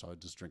glasses, so I'd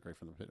just drink right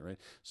from the pit, right?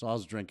 So I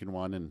was drinking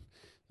one, and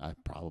I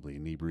probably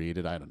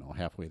inebriated, I don't know,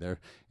 halfway there.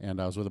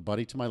 And I was with a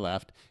buddy to my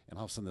left, and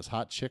all of a sudden this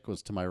hot chick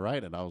was to my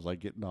right, and I was like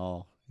getting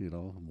all,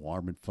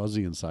 warm and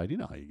fuzzy inside. You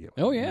know how you get.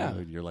 Oh, yeah.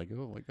 You're like,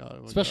 oh, my God.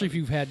 Especially if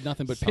you've had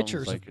nothing but Sounds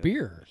pitchers like of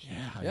beer.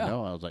 I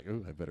know. I was like,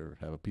 oh, I better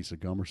have a piece of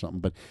gum or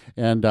something.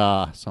 So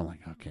I'm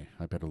like, okay,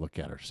 I better look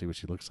at her, see what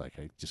she looks like.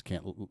 I just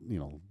can't,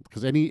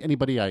 because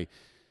anybody I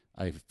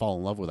fall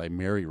in love with, I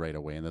marry right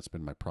away, and that's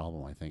been my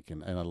problem, I think.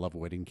 And I love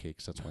wedding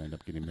cakes. That's why I end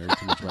up getting married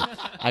too much.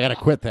 I got to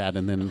quit that,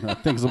 and then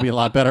things will be a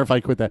lot better if I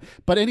quit that.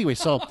 But anyway,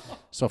 so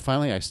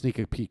finally I sneak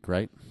a peek,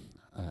 right?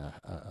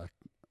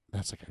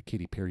 That's like a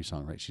Katy Perry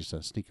song, right? She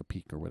says, "Sneak a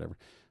peek" or whatever.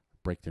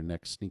 Break their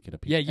necks, sneak it a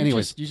peek. Yeah,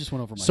 you just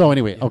went over my So head.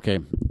 anyway, Yeah. okay,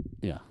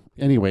 yeah.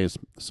 Anyways,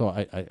 so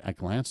I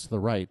glanced to the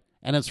right,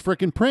 and it's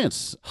freaking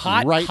Prince,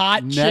 Hot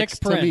chick next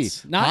to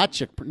Prince. me. Not Hot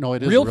chick. No,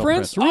 it is real real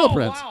Prince? Real Oh,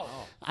 Prince. wow.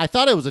 I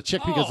thought it was a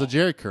chick because Oh. of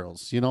Jerry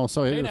curls, So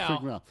it now.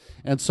 freaked me out.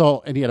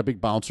 And he had a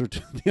big bouncer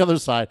to the other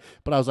side.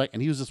 But I was like,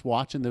 and he was just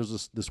watching. There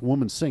was this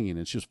woman singing,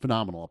 and she was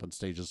phenomenal up on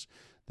stage.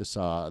 this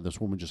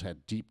woman just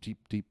had deep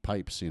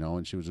pipes,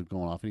 and she was just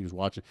going off, and he was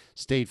watching.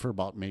 Stayed for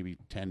about maybe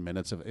 10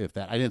 minutes, if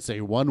that. I didn't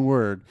say one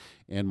word,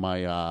 and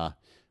my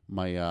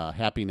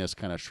happiness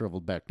kind of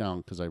shriveled back down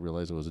because I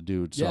realized it was a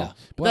dude. So, Yeah.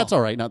 but that's all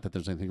right. Not that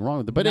there's anything wrong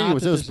with it. But Not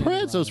anyways, that it was there's anything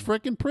Prince. It was wrong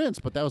freaking Prince.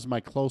 But that was my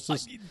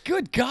closest.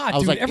 Good God, I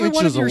was dude! like Every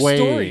one of inches your away,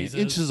 stories, is-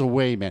 inches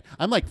away, man.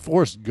 I'm like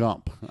Forrest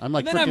Gump. I'm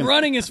like. And then I'm frickin-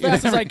 running as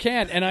fast as I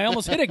can, and I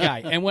almost hit a guy.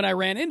 And when I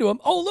ran into him,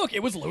 oh look,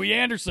 it was Louis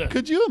Anderson.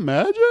 Could you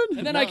imagine?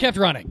 And then I kept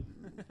running.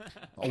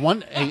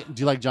 Hey, do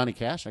you like Johnny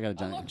Cash? I got a I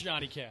Johnny. love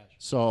Johnny Cash.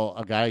 So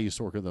a guy I used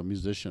to work with, a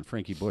musician,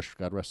 Frankie Bush,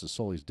 God rest his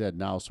soul, he's dead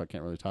now, so I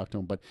can't really talk to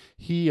him. But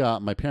he,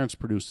 my parents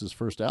produced his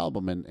first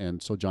album,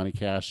 and so Johnny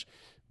Cash,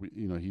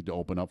 he'd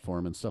open up for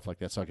him and stuff like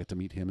that. So I get to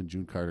meet him and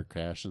June Carter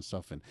Cash and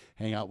stuff, and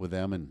hang out with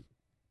them. And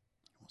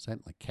was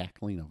that like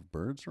cackling of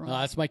birds around?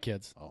 That's my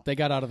kids. Oh. They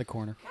got out of the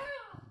corner.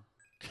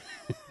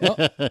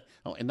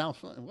 Oh, and now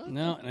what?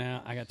 No,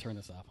 I got to turn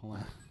this off. Hold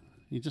on.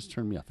 You just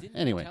turned me off. Didn't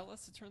Anyway, you tell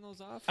us to turn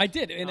those off? I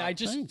did, and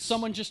thanks.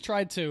 someone just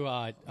tried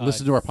to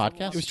listen to our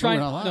podcast. It was trying.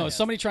 We're not live. No,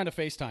 somebody trying to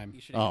FaceTime. You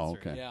should Oh,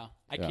 answer it. okay. Yeah,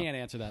 I Yeah. can't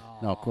answer that.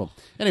 No, cool.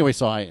 Anyway,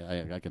 so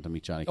I got to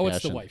meet Johnny Oh, Cash.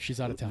 it's the and wife.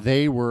 She's out of town.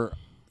 They were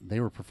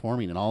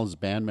performing, and all his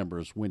band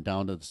members went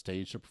down to the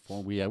stage to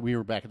perform. We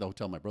were back at the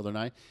hotel, my brother and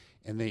I,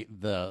 and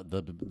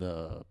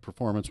the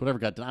performance, whatever,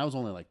 got done. I was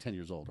only like 10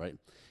 years old, right?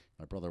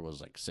 My brother was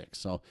like 6.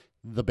 So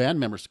the band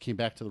members came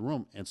back to the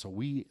room, and so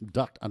we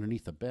ducked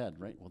underneath the bed,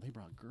 right? Well, they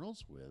brought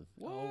girls with.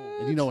 What?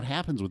 And you know what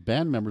happens with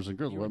band members and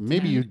girls? Well,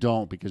 maybe you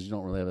don't because you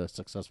don't really have a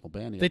successful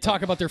band yet. They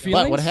talk about their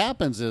feelings. But what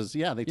happens is,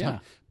 they Yeah.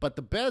 talk. But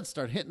the beds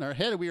start hitting our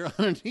head, and we were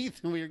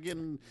underneath, and we were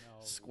getting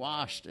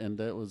squashed. And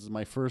it was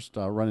my first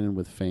run-in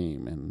with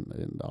fame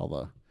and all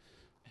the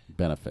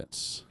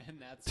benefits. And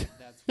that's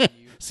for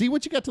you. See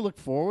what you got to look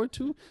forward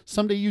to?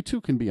 Someday you too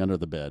can be under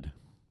the bed.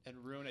 And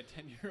ruin a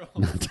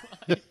 10-year-old's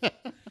life.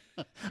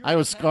 I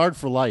was scarred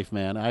for life,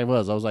 man. I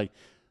was like,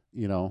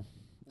 and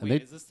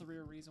Wait, is this the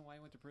real reason why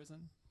you went to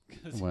prison?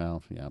 'Cause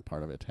well, yeah,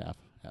 part of it, half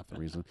the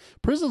reason.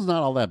 Prison's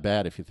not all that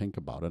bad if you think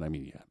about it. I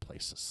mean, you got a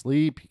place to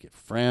sleep, you get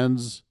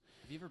friends.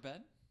 have you ever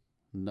been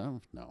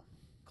No.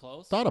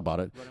 close? Thought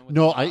about it. Running with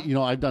No, the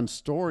law? I've done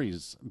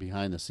stories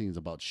behind the scenes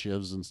about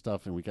shivs and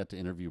stuff, and we got to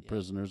interview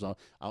prisoners out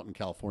in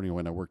California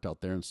when I worked out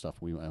there and stuff.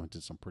 I went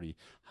to some pretty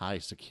high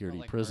security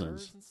like prisons.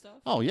 murderers and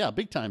stuff? Oh yeah,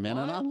 big time, man.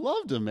 And What? I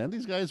loved them, man.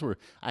 These guys were.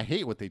 I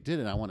hate what they did,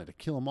 and I wanted to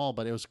kill them all,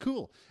 but it was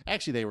cool.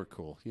 Actually, they were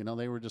cool.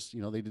 They were just,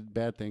 they did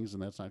bad things,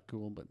 and that's not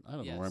cool. But I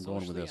don't know where I'm going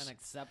with socially this.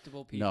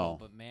 unacceptable people, No.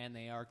 but man,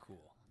 they are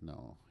cool.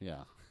 No,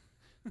 yeah,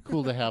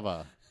 cool to have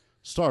a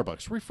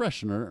Starbucks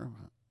refresher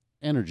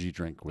energy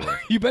drink with.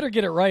 You better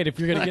get it right if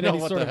you're going to I get know any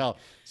what sort the of hell.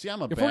 See,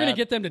 I'm a. If we're gonna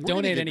get them to we're gonna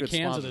donate get any good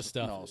cans of sponsors. this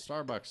stuff. No,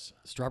 Starbucks.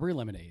 strawberry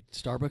lemonade,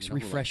 Starbucks You know who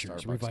likes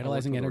refreshers, Starbucks? I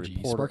revitalizing worked with a energy,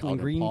 reporter sparkling out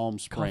in green Palm coffee,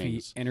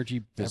 Springs.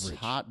 energy This beverage.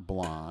 hot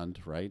blonde,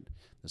 right?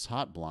 This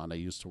hot blonde I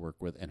used to work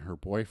with, and her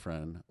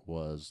boyfriend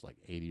was like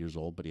 80 years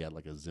old, but he had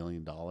like $1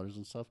 zillion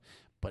and stuff.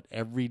 But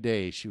every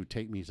day she would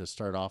take me to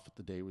start off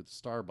the day with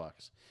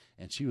Starbucks,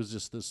 and she was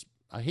just this.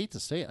 I hate to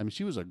say it. I mean,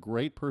 she was a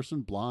great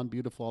person, blonde,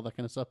 beautiful, all that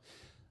kind of stuff.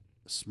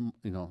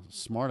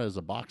 Smart as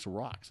a box of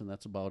rocks, and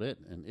that's about it.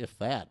 And if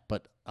that,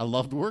 but I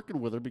loved working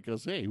with her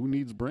because hey, who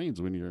needs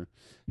brains when you're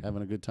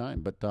having a good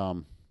time? But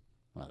well,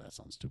 that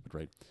sounds stupid,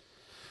 right?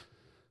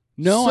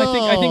 No,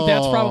 So- I think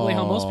that's probably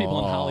how most people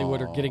in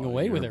Hollywood are getting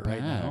away with You're it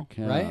right now,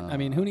 back, right? yeah. I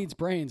mean, who needs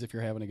brains if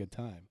you're having a good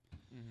time?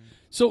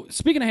 So,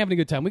 speaking of having a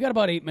good time, we got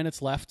about 8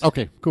 minutes left.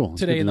 Okay, cool. It's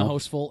Today good in to the know.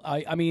 Hostful.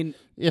 I mean,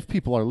 If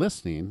people are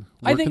listening,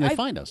 I where think can they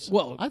find us?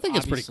 well, I think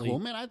it's pretty obviously- cool,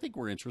 man. I think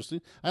we're interesting.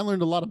 I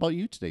learned a lot about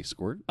you today,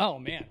 Squirt. oh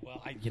man, well,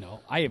 said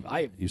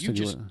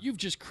you were- you've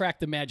just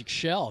cracked the magic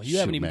shell. You Shoot,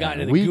 haven't even man. gotten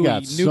to the we gooey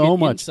got nougat so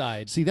much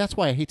inside. See, that's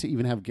why I hate to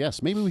even have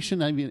guests. Maybe we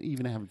shouldn't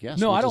even have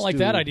guests. No, We'll I don't just like do-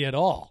 that idea at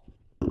all.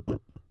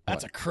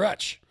 That's a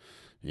crutch.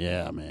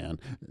 Yeah, man.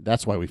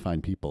 That's why we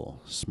find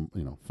people,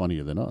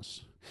 funnier than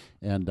us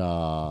and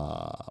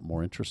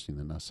more interesting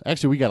than us.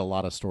 Actually, we got a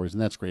lot of stories,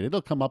 and that's great.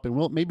 It'll come up, and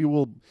we'll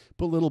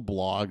put little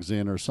blogs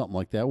in or something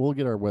like that. We'll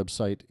get our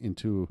website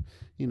into,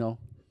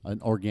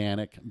 an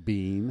organic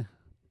being.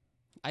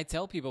 I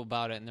tell people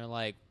about it, and they're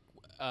like,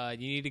 "You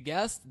need a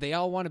guest?" They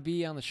all want to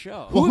be on the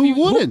show. Well, who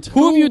wouldn't?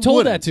 Who have you told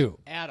wouldn't? that to?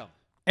 Adam.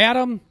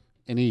 Adam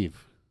And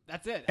Eve.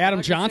 That's it. Adam I'm not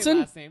gonna say Johnson?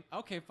 last name.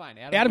 Okay, fine.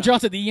 Adam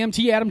Johnson, the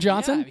EMT Adam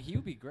Johnson? Yeah, he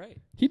would be great.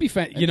 He'd be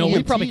fan. An we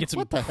EMT? probably get some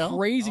What the hell?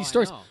 crazy Oh, I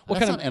stories. know. What That's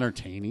kind not of?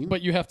 entertaining.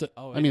 But you have to.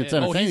 Oh, I mean, it it's is.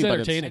 entertaining. he's but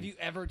entertaining. Have you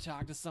ever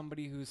talked to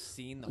somebody who's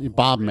seen the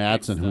Bob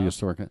horrific Madsen, who stuff? used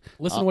to work at.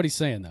 Listen to what he's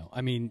saying, though.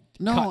 I mean,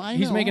 No, I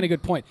he's know. making a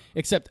good point.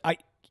 Except it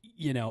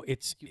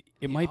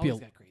might be.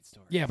 Always got great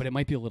stories. Yeah, but it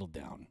might be a little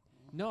down.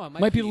 No, it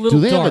Might be a little Do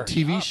they have a dark.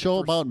 TV show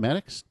First- about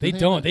medics? They Do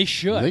don't. have- They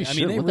should. I mean,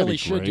 they Wouldn't that really be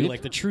should do great?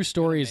 like the true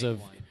stories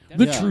of one.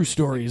 the Yeah. true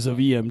stories of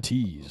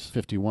EMTs.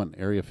 51,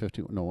 Area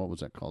 51. No, what was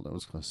that called? That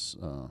was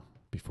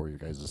before your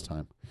guys'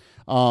 time.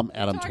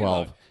 Adam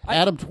 12. about?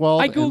 Adam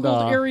 12. I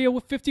googled and, Area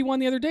 51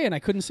 the other day and I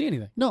couldn't see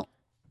anything. No.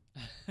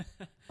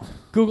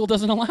 Google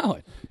doesn't allow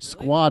it.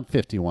 Squad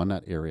 51,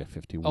 not Area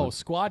 51. Oh,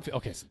 Squad.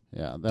 Okay.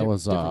 yeah,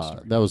 different story.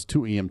 that was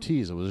two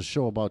EMTs. It was a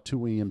show about two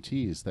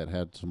EMTs that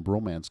had some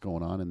bromance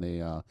going on, and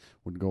they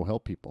would go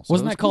help people. So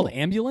Wasn't it was that called cool.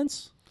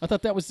 Ambulance? I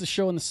thought that was the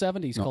show in the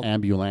 70s No, called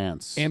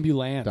Ambulance.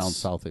 Ambulance. Down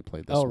south, they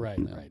played this. Oh, one. right,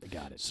 Yeah. right. I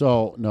got it.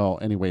 So no,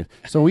 anyway,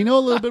 so we know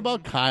a little bit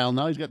about Kyle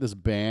now. He's got this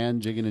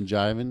band jigging and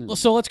jiving. Well,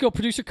 so let's go,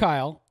 Producer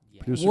Kyle.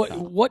 Producer What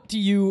Kyle. what do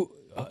you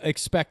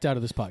expect out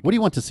of this podcast? What do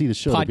you want to see the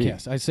show to be?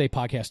 podcast? I say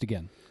podcast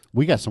again.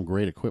 We got some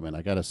great equipment.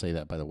 I got to say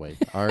that, by the way.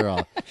 Our None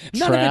of it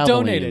traveling-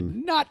 donated.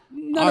 None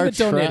Our of it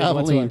donated traveling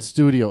whatsoever.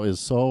 studio is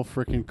so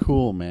freaking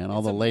cool, man. All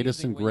It's the latest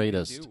amazing and what you can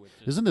greatest. do with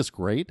just- Isn't this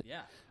great?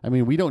 Yeah. I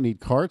mean, we don't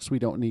need carts. We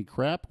don't need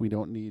crap. We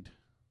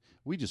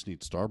just need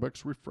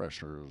Starbucks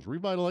refreshers,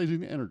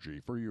 revitalizing energy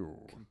for you.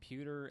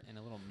 Computer and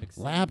a little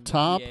mixing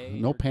Laptop, PA, no we're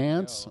good to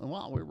pants. go.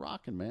 Wow, we're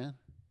rocking, man.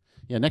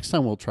 Yeah, next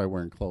time we'll try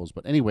wearing clothes.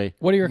 But anyway,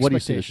 What are your do you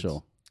see the expectations?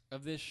 show?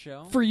 Of this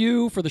show, For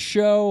you, for the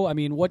show, I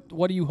mean, what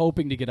are you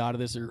hoping to get out of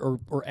this or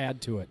add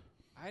to it?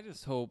 I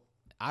just hope,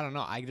 I don't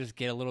know, I just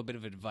get a little bit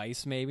of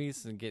advice maybe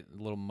and get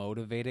a little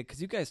motivated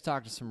because you guys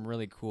talk to some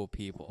really cool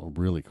people. Oh,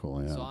 really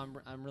cool, yeah. So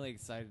I'm really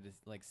excited to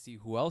like see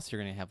who else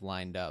you're gonna have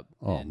lined up.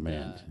 Oh, And,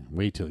 man.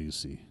 Wait till you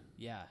see.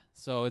 yeah,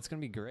 so it's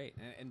gonna be great,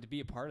 and to be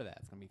a part of that,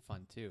 it's gonna be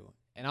fun too.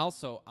 And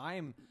also, I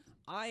am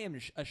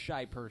a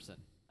shy person.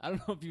 I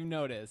don't know if you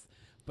noticed,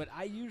 but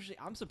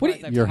I'm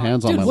surprised. I've Your talked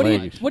hands on to my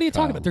Dude, leg. what are you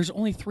talking Kyle. about? There's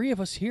only 3 of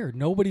us here.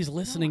 Nobody's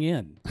listening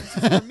in.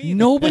 for me,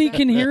 Nobody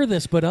can hear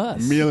this but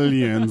us.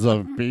 Millions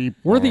of people.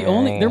 We're the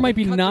only. There might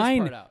be Cut this 9.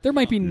 part out. There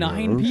might be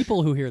 9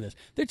 people who hear this.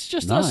 It's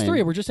just us 9?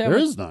 3. We're just having.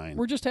 There is 9.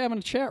 We're just having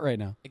a chat right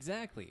now.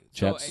 Exactly.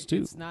 Chats, so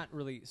too. it's not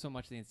really so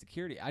much the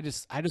insecurity. I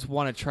just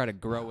want to try to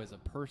grow as a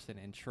person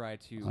and try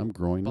to I'm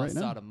growing right bust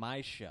now. out of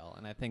my shell.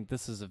 And I think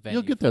this is a venue.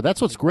 You'll get for there. me That's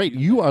to what's great. do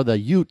You that. are the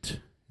Ute.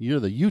 You're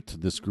the Ute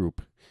of this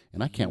group.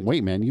 And I can't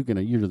wait, man. You're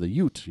the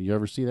Ute. You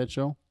ever see that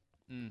show?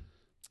 Mm.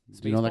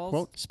 Do you know that Spaceballs?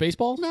 quote?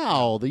 Spaceballs.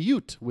 No, the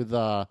Ute with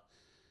that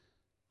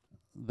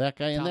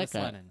guy and Thomas that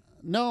guy. Lennon.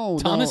 No,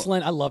 Thomas no.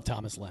 Lennon. I love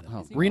Thomas Lennon.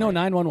 Oh, Reno right.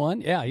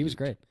 911. Yeah, he was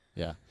great.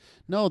 Yeah.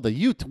 No, the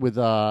Ute with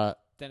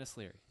Dennis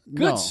Leary. Good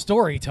no.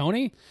 story,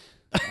 Tony.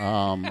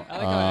 how I just-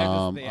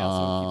 someone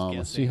keeps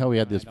guessing. see how we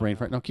had this I don't brain know.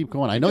 fart. No, keep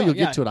going. I know going, you'll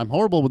yeah. get to it. I'm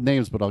horrible with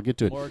names, but I'll get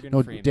to it. Morgan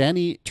No, Freeman.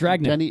 Danny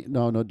Dragnet. Danny.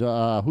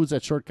 No. Who's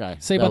that short guy?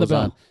 Saved that by the was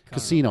Bell. on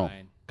Casino.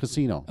 Ryan.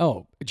 Casino.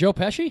 Oh, Joe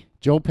Pesci.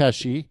 Joe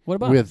Pesci. What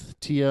about with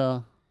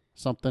Tia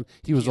something?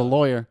 He was a Tequila.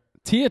 lawyer,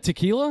 Tia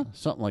Tequila.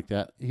 something like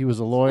that. He was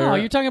a lawyer. Oh,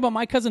 you're talking about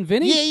My Cousin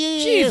Vinny? Yeah, yeah,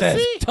 yeah,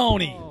 Jesus, see?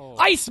 Tony. Oh.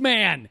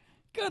 Iceman.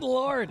 Good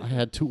Lord. I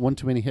had one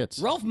too many hits.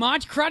 Ralph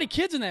Macchio, Karate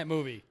Kid's in that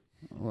movie.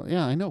 Well,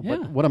 yeah, I know. Yeah.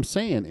 But what I'm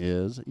saying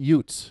is,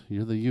 Utes.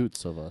 You're the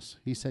Utes of us.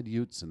 He said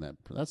Utes in that.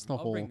 That's the I'll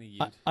whole. bring the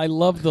youth. I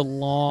love the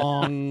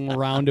long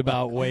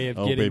roundabout way of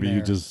Oh, getting baby, there.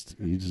 you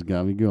just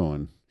got me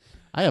going.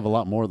 I have a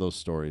lot more of those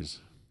stories.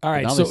 All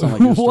right, Now so they sound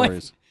like your what,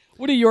 stories.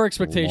 what are your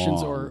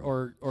expectations Long.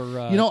 or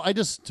You know, I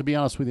just, to be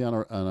honest with you, on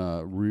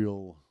a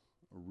real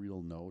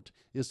note,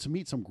 is to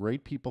meet some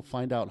great people,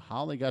 find out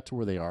how they got to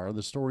where they are,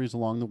 the stories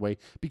along the way,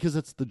 because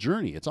it's the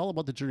journey. It's all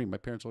about the journey. My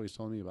parents always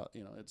told me about,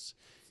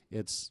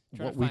 it's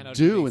Try what to we find out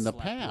who do they in the slept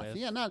path. with.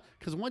 Yeah, not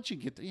because once you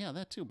get,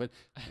 that too. But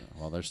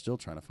well, they're still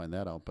trying to find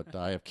that out. But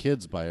I have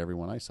kids by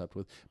everyone I slept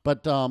with.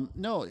 But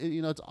no,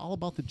 it's all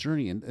about the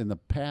journey and the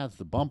path,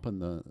 the bump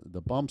and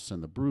the bumps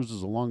and the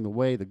bruises along the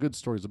way, the good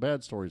stories, the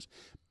bad stories.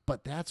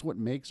 But that's what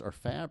makes our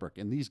fabric.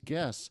 And these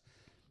guests,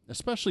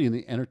 especially in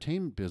the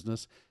entertainment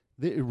business,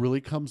 it really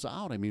comes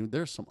out. I mean,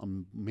 there's some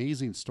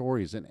amazing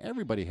stories, and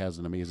everybody has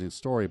an amazing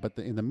story. But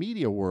in the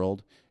media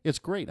world, it's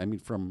great. I mean,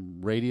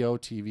 from radio,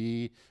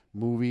 TV,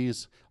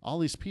 movies, all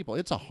these people.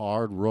 It's a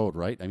hard road,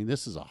 right? I mean,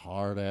 this is a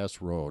hard-ass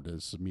road,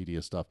 this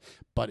media stuff.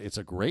 But it's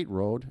a great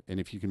road, and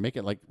if you can make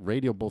it like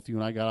radio, both you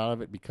and I got out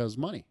of it because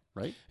money,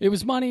 right? it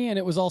was money and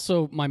it was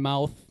also my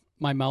mouth.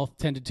 My mouth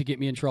tended to get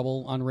me in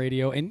trouble on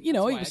radio, and That's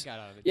why it was, I got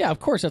out of it. yeah, of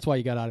course that's why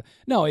you got out of it.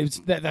 No, it was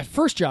that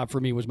first job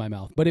for me was my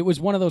mouth, but it was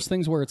one of those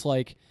things where it's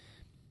like,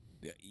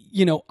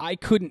 I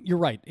couldn't. You're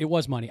right. It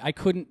was money. I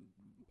couldn't.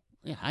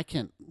 Yeah, I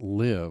can't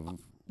live.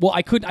 Well,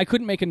 I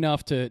couldn't make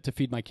enough to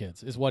feed my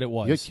kids. Is what it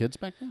was. You had kids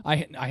back then?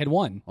 I had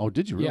one. Oh,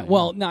 did you really? Yeah.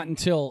 Well, not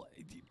until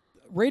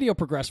radio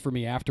progressed for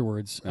me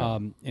afterwards. Yeah.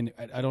 And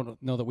I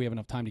don't know that we have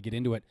enough time to get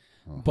into it,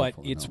 Oh, but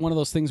hopefully it's not. one of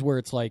those things where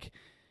it's like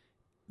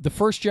the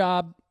first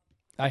job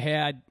I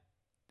had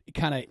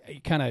kind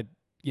of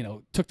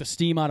took the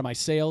steam out of my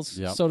sales,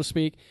 Yep. so to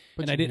speak.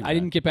 But And you I came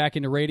didn't back. get back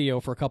into radio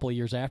for a couple of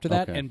years after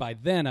that. Okay. And by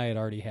then I had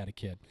already had a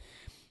kid.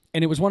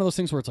 And it was one of those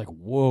things where it's like,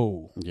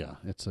 whoa, Yeah,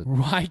 it's a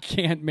I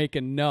can't make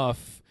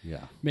enough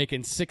yeah.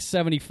 making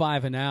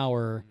 $6.75 an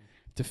hour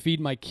to feed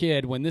my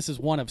kid when this is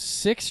one of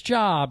 6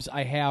 jobs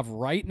I have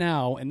right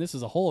now, and this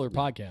is a whole other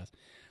podcast.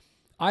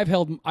 I've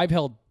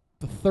held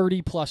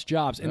 30 plus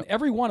jobs, and Yep.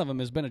 every one of them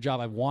has been a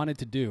job I've wanted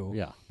to do.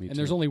 Yeah, me and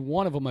there's too. only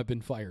one of them I've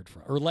been fired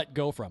from or let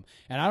go from.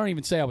 And I don't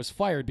even say I was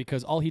fired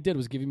because all he did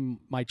was give me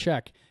my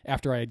check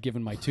after I had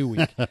given my 2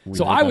 week. We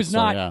So heard I that was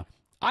story, not. yeah.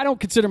 I don't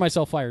consider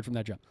myself fired from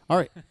that job. All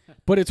right.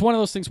 But it's one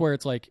of those things where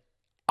it's like,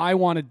 I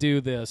want to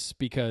do this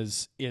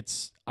because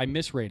I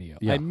miss radio.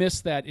 Yeah. I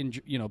miss that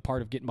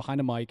part of getting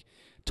behind a mic,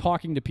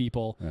 talking to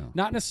people,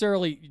 not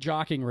necessarily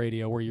jockeying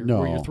radio where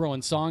you're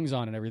throwing songs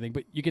on and everything,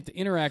 but you get to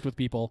interact with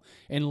people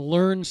and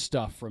learn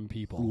stuff from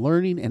people.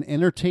 Learning and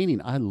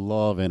entertaining. I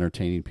love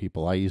entertaining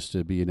people. I used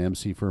to be an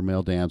MC for a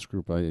male dance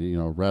group,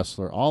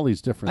 wrestler, all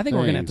these different I think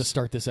things. we're going to have to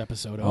start this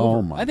episode over.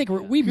 Oh, my I think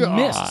we've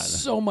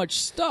missed so much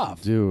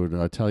stuff. Dude,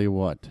 I tell you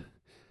what.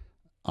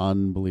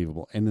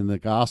 Unbelievable. And in the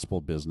gospel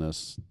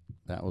business,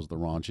 that was the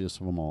raunchiest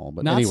of them all.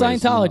 But not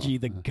anyways, Scientology,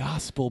 the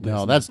gospel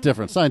business. No, that's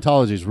different.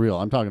 Scientology is real.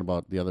 I'm talking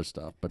about the other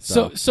stuff. But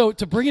so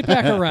to bring it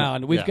back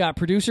around, we've got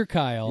producer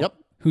Kyle,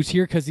 who's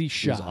here because he's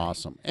shy. He's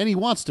awesome, and he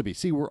wants to be.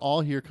 See, we're all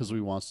here because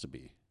we wants to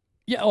be.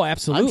 Yeah. Oh,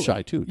 absolutely. I'm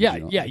shy too. Yeah.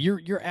 You know? Yeah.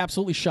 You're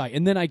absolutely shy.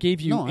 And then I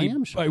gave you I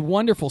am shy. a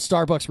wonderful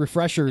Starbucks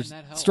Refreshers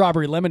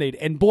strawberry lemonade.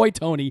 And boy,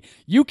 Tony,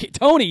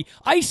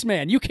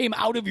 Iceman, you came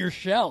out of your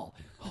shell.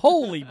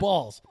 Holy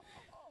balls.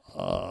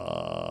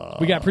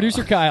 We got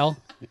producer Kyle,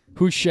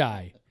 who's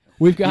shy.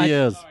 He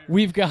is.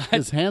 We've got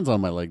his hands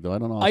on my leg though. I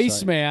don't know.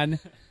 Iceman,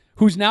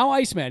 who's now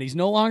Iceman. He's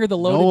no longer the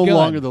loaded gun. No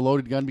longer the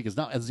loaded gun because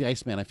now as the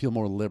Iceman, I feel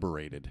more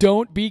liberated.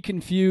 Don't be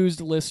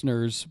confused,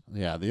 listeners.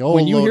 Yeah, the old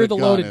when you hear the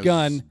loaded is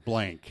gun,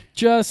 blank.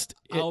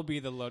 I'll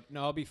be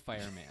I'll be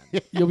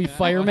Fireman. You'll be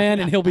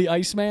Fireman and he'll be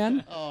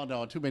Iceman. Oh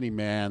no, too many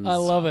mans. I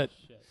love it.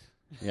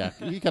 Yeah,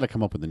 you got to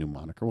come up with a new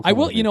moniker. I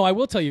will. I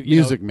will tell you.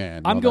 Music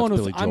Man. I'm going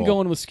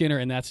with Skinner,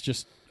 and that's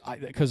just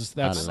because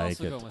that's. I like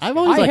it. I've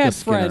always liked had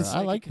Skinner. friends.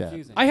 I like that.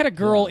 I had a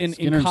girl in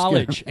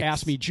college Skinner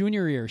ask me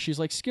junior year. She's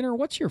like, Skinner,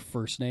 what's your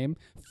first name?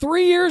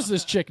 3 years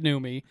this chick knew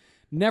me.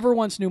 Never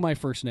once knew my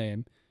first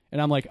name, and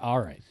I'm like,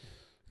 all right.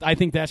 I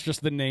think that's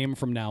just the name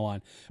from now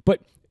on. But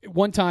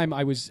one time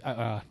I was.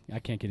 I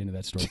can't get into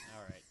that story.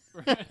 All right.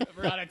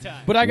 We're out of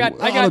time. But I got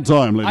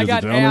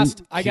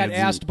Kids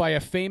asked by a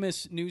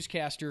famous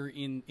newscaster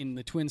in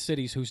the Twin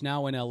Cities who's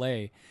now in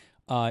L.A.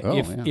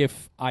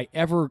 If I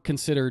ever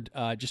considered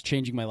just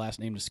changing my last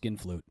name to Skin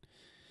Flute,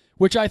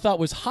 which I thought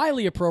was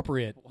highly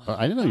appropriate.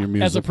 I didn't know your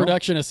music as a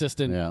production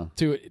assistant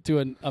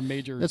to a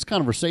major. It's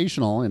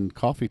conversational and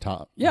coffee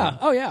top. Yeah.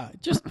 Oh yeah.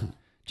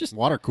 Just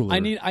water cooler.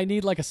 I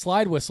need like a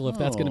slide whistle if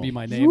that's going to be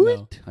my name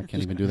though. I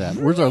can't even do that.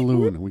 Where's our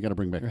loon? We got to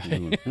bring back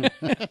the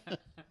loon.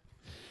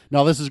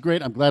 No, this is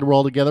great. I'm glad we're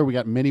all together. We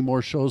got many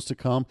more shows to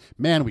come.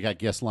 Man, we got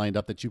guests lined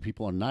up that you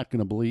people are not going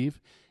to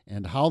believe.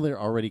 And how they're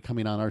already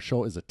coming on our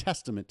show is a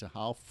testament to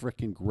how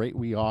freaking great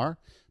we are.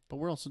 But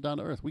we're also down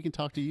to earth. We can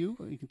talk to you,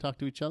 we can talk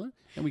to each other,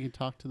 and we can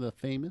talk to the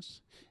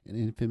famous and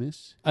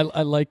infamous.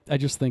 I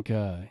just think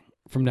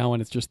from now on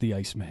it's just the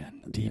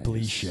Iceman.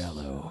 Deeply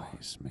shallow.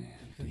 Iceman.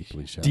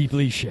 Deeply shallow.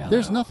 Deeply shallow.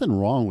 There's nothing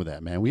wrong with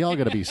that, man. We all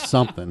got to be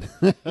something.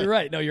 You're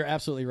right. No, you're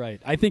absolutely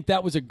right. I think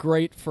that was a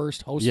great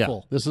first Hostful.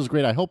 Yeah, this is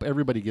great. I hope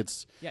everybody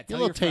gets a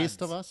little taste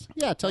friends. of us.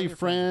 Yeah, tell your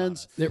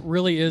friends. It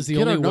really is the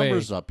Get only our way.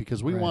 numbers up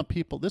because we want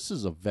people. This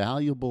is a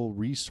valuable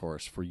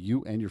resource for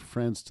you and your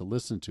friends to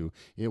listen to.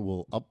 It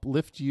will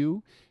uplift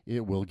you.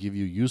 It will give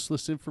you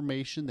useless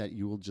information that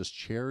you will just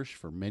cherish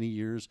for many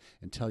years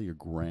and tell your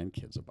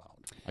grandkids about.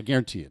 I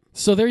guarantee it.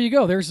 So there you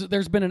go.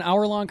 There's been an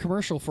hour-long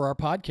commercial for our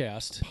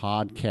podcast.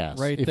 Podcast.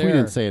 Right if there. we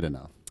didn't say it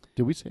enough.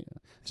 Did we say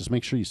it? Just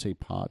make sure you say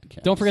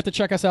podcast. Don't forget to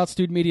check us out,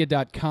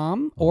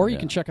 studmedia.com, or you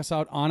can check us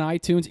out on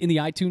iTunes. In the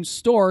iTunes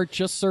store,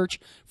 just search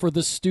for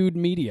the Stewed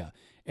Media.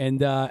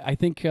 And I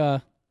think,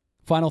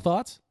 final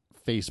thoughts?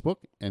 Facebook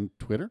and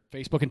Twitter.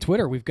 Facebook and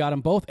Twitter. We've got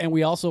them both. And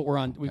we've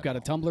got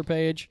a Tumblr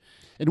page.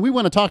 And we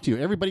want to talk to you.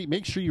 Everybody,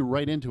 make sure you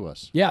write into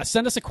us. Yeah,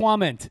 send us a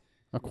comment.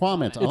 A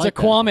comment. It's a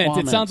comment.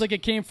 It sounds like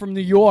it came from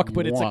New York,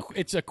 but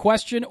it's a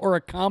question or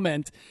a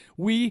comment.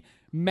 We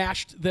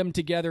mashed them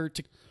together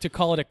to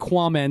call it a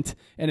quament,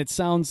 and it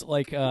sounds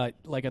like a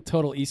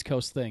total East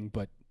Coast thing.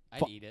 But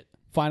I'd eat it.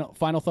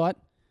 Final thought.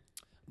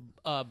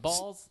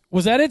 Balls.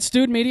 Was that it?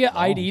 Stewed Media.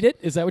 I'd eat it.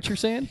 Is that what you're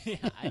saying?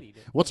 Yeah, I'd eat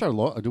it. What's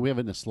our do we have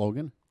a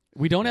slogan?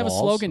 We don't have a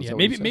Balls? slogan Is yet. that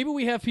what you Maybe said?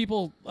 we have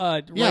people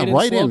write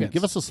slogans. in.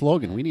 Give us a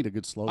slogan. We need a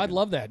good slogan. I'd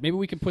love that. Maybe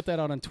we can put that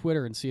out on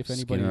Twitter and see if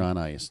anybody. Skinner on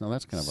ice. No,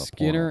 that's kind of a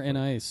Skinner porno. and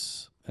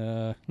ice.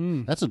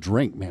 That's a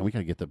drink, man. We got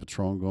to get the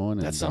Patron going.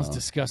 That and, sounds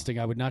disgusting.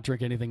 I would not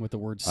drink anything with the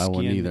word I skin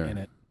wouldn't either. in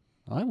it.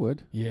 I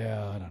would.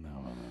 Yeah, I don't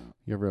know.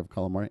 You ever have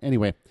calamari?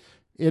 Anyway,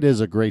 it is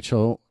a great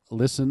show.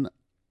 Listen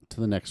to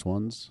the next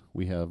ones.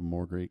 We have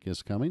more great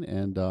guests coming,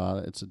 and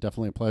it's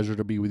definitely a pleasure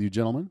to be with you,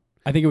 gentlemen.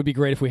 I think it would be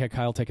great if we had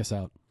Kyle take us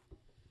out.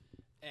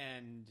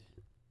 And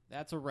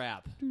that's a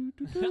wrap. We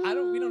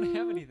don't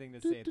have anything to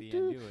say at the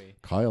end, do we?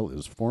 Kyle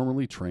is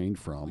formerly trained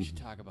from. We should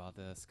talk about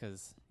this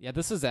because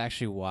this is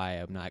actually why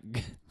I'm not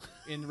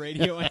in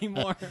radio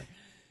anymore.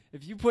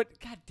 If you God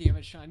damn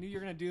it, Sean, I knew you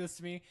were going to do this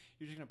to me.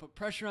 You're just going to put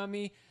pressure on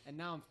me, and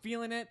now I'm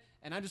feeling it,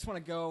 and I just want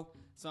to go,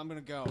 so I'm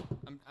going to go.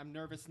 I'm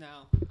nervous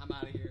now. I'm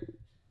out of here.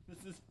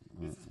 This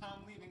is how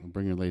I'm leaving.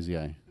 Bring your lazy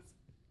eye.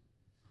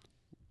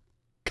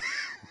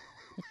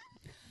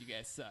 You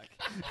guys suck.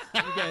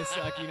 You guys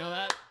suck. You know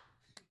that?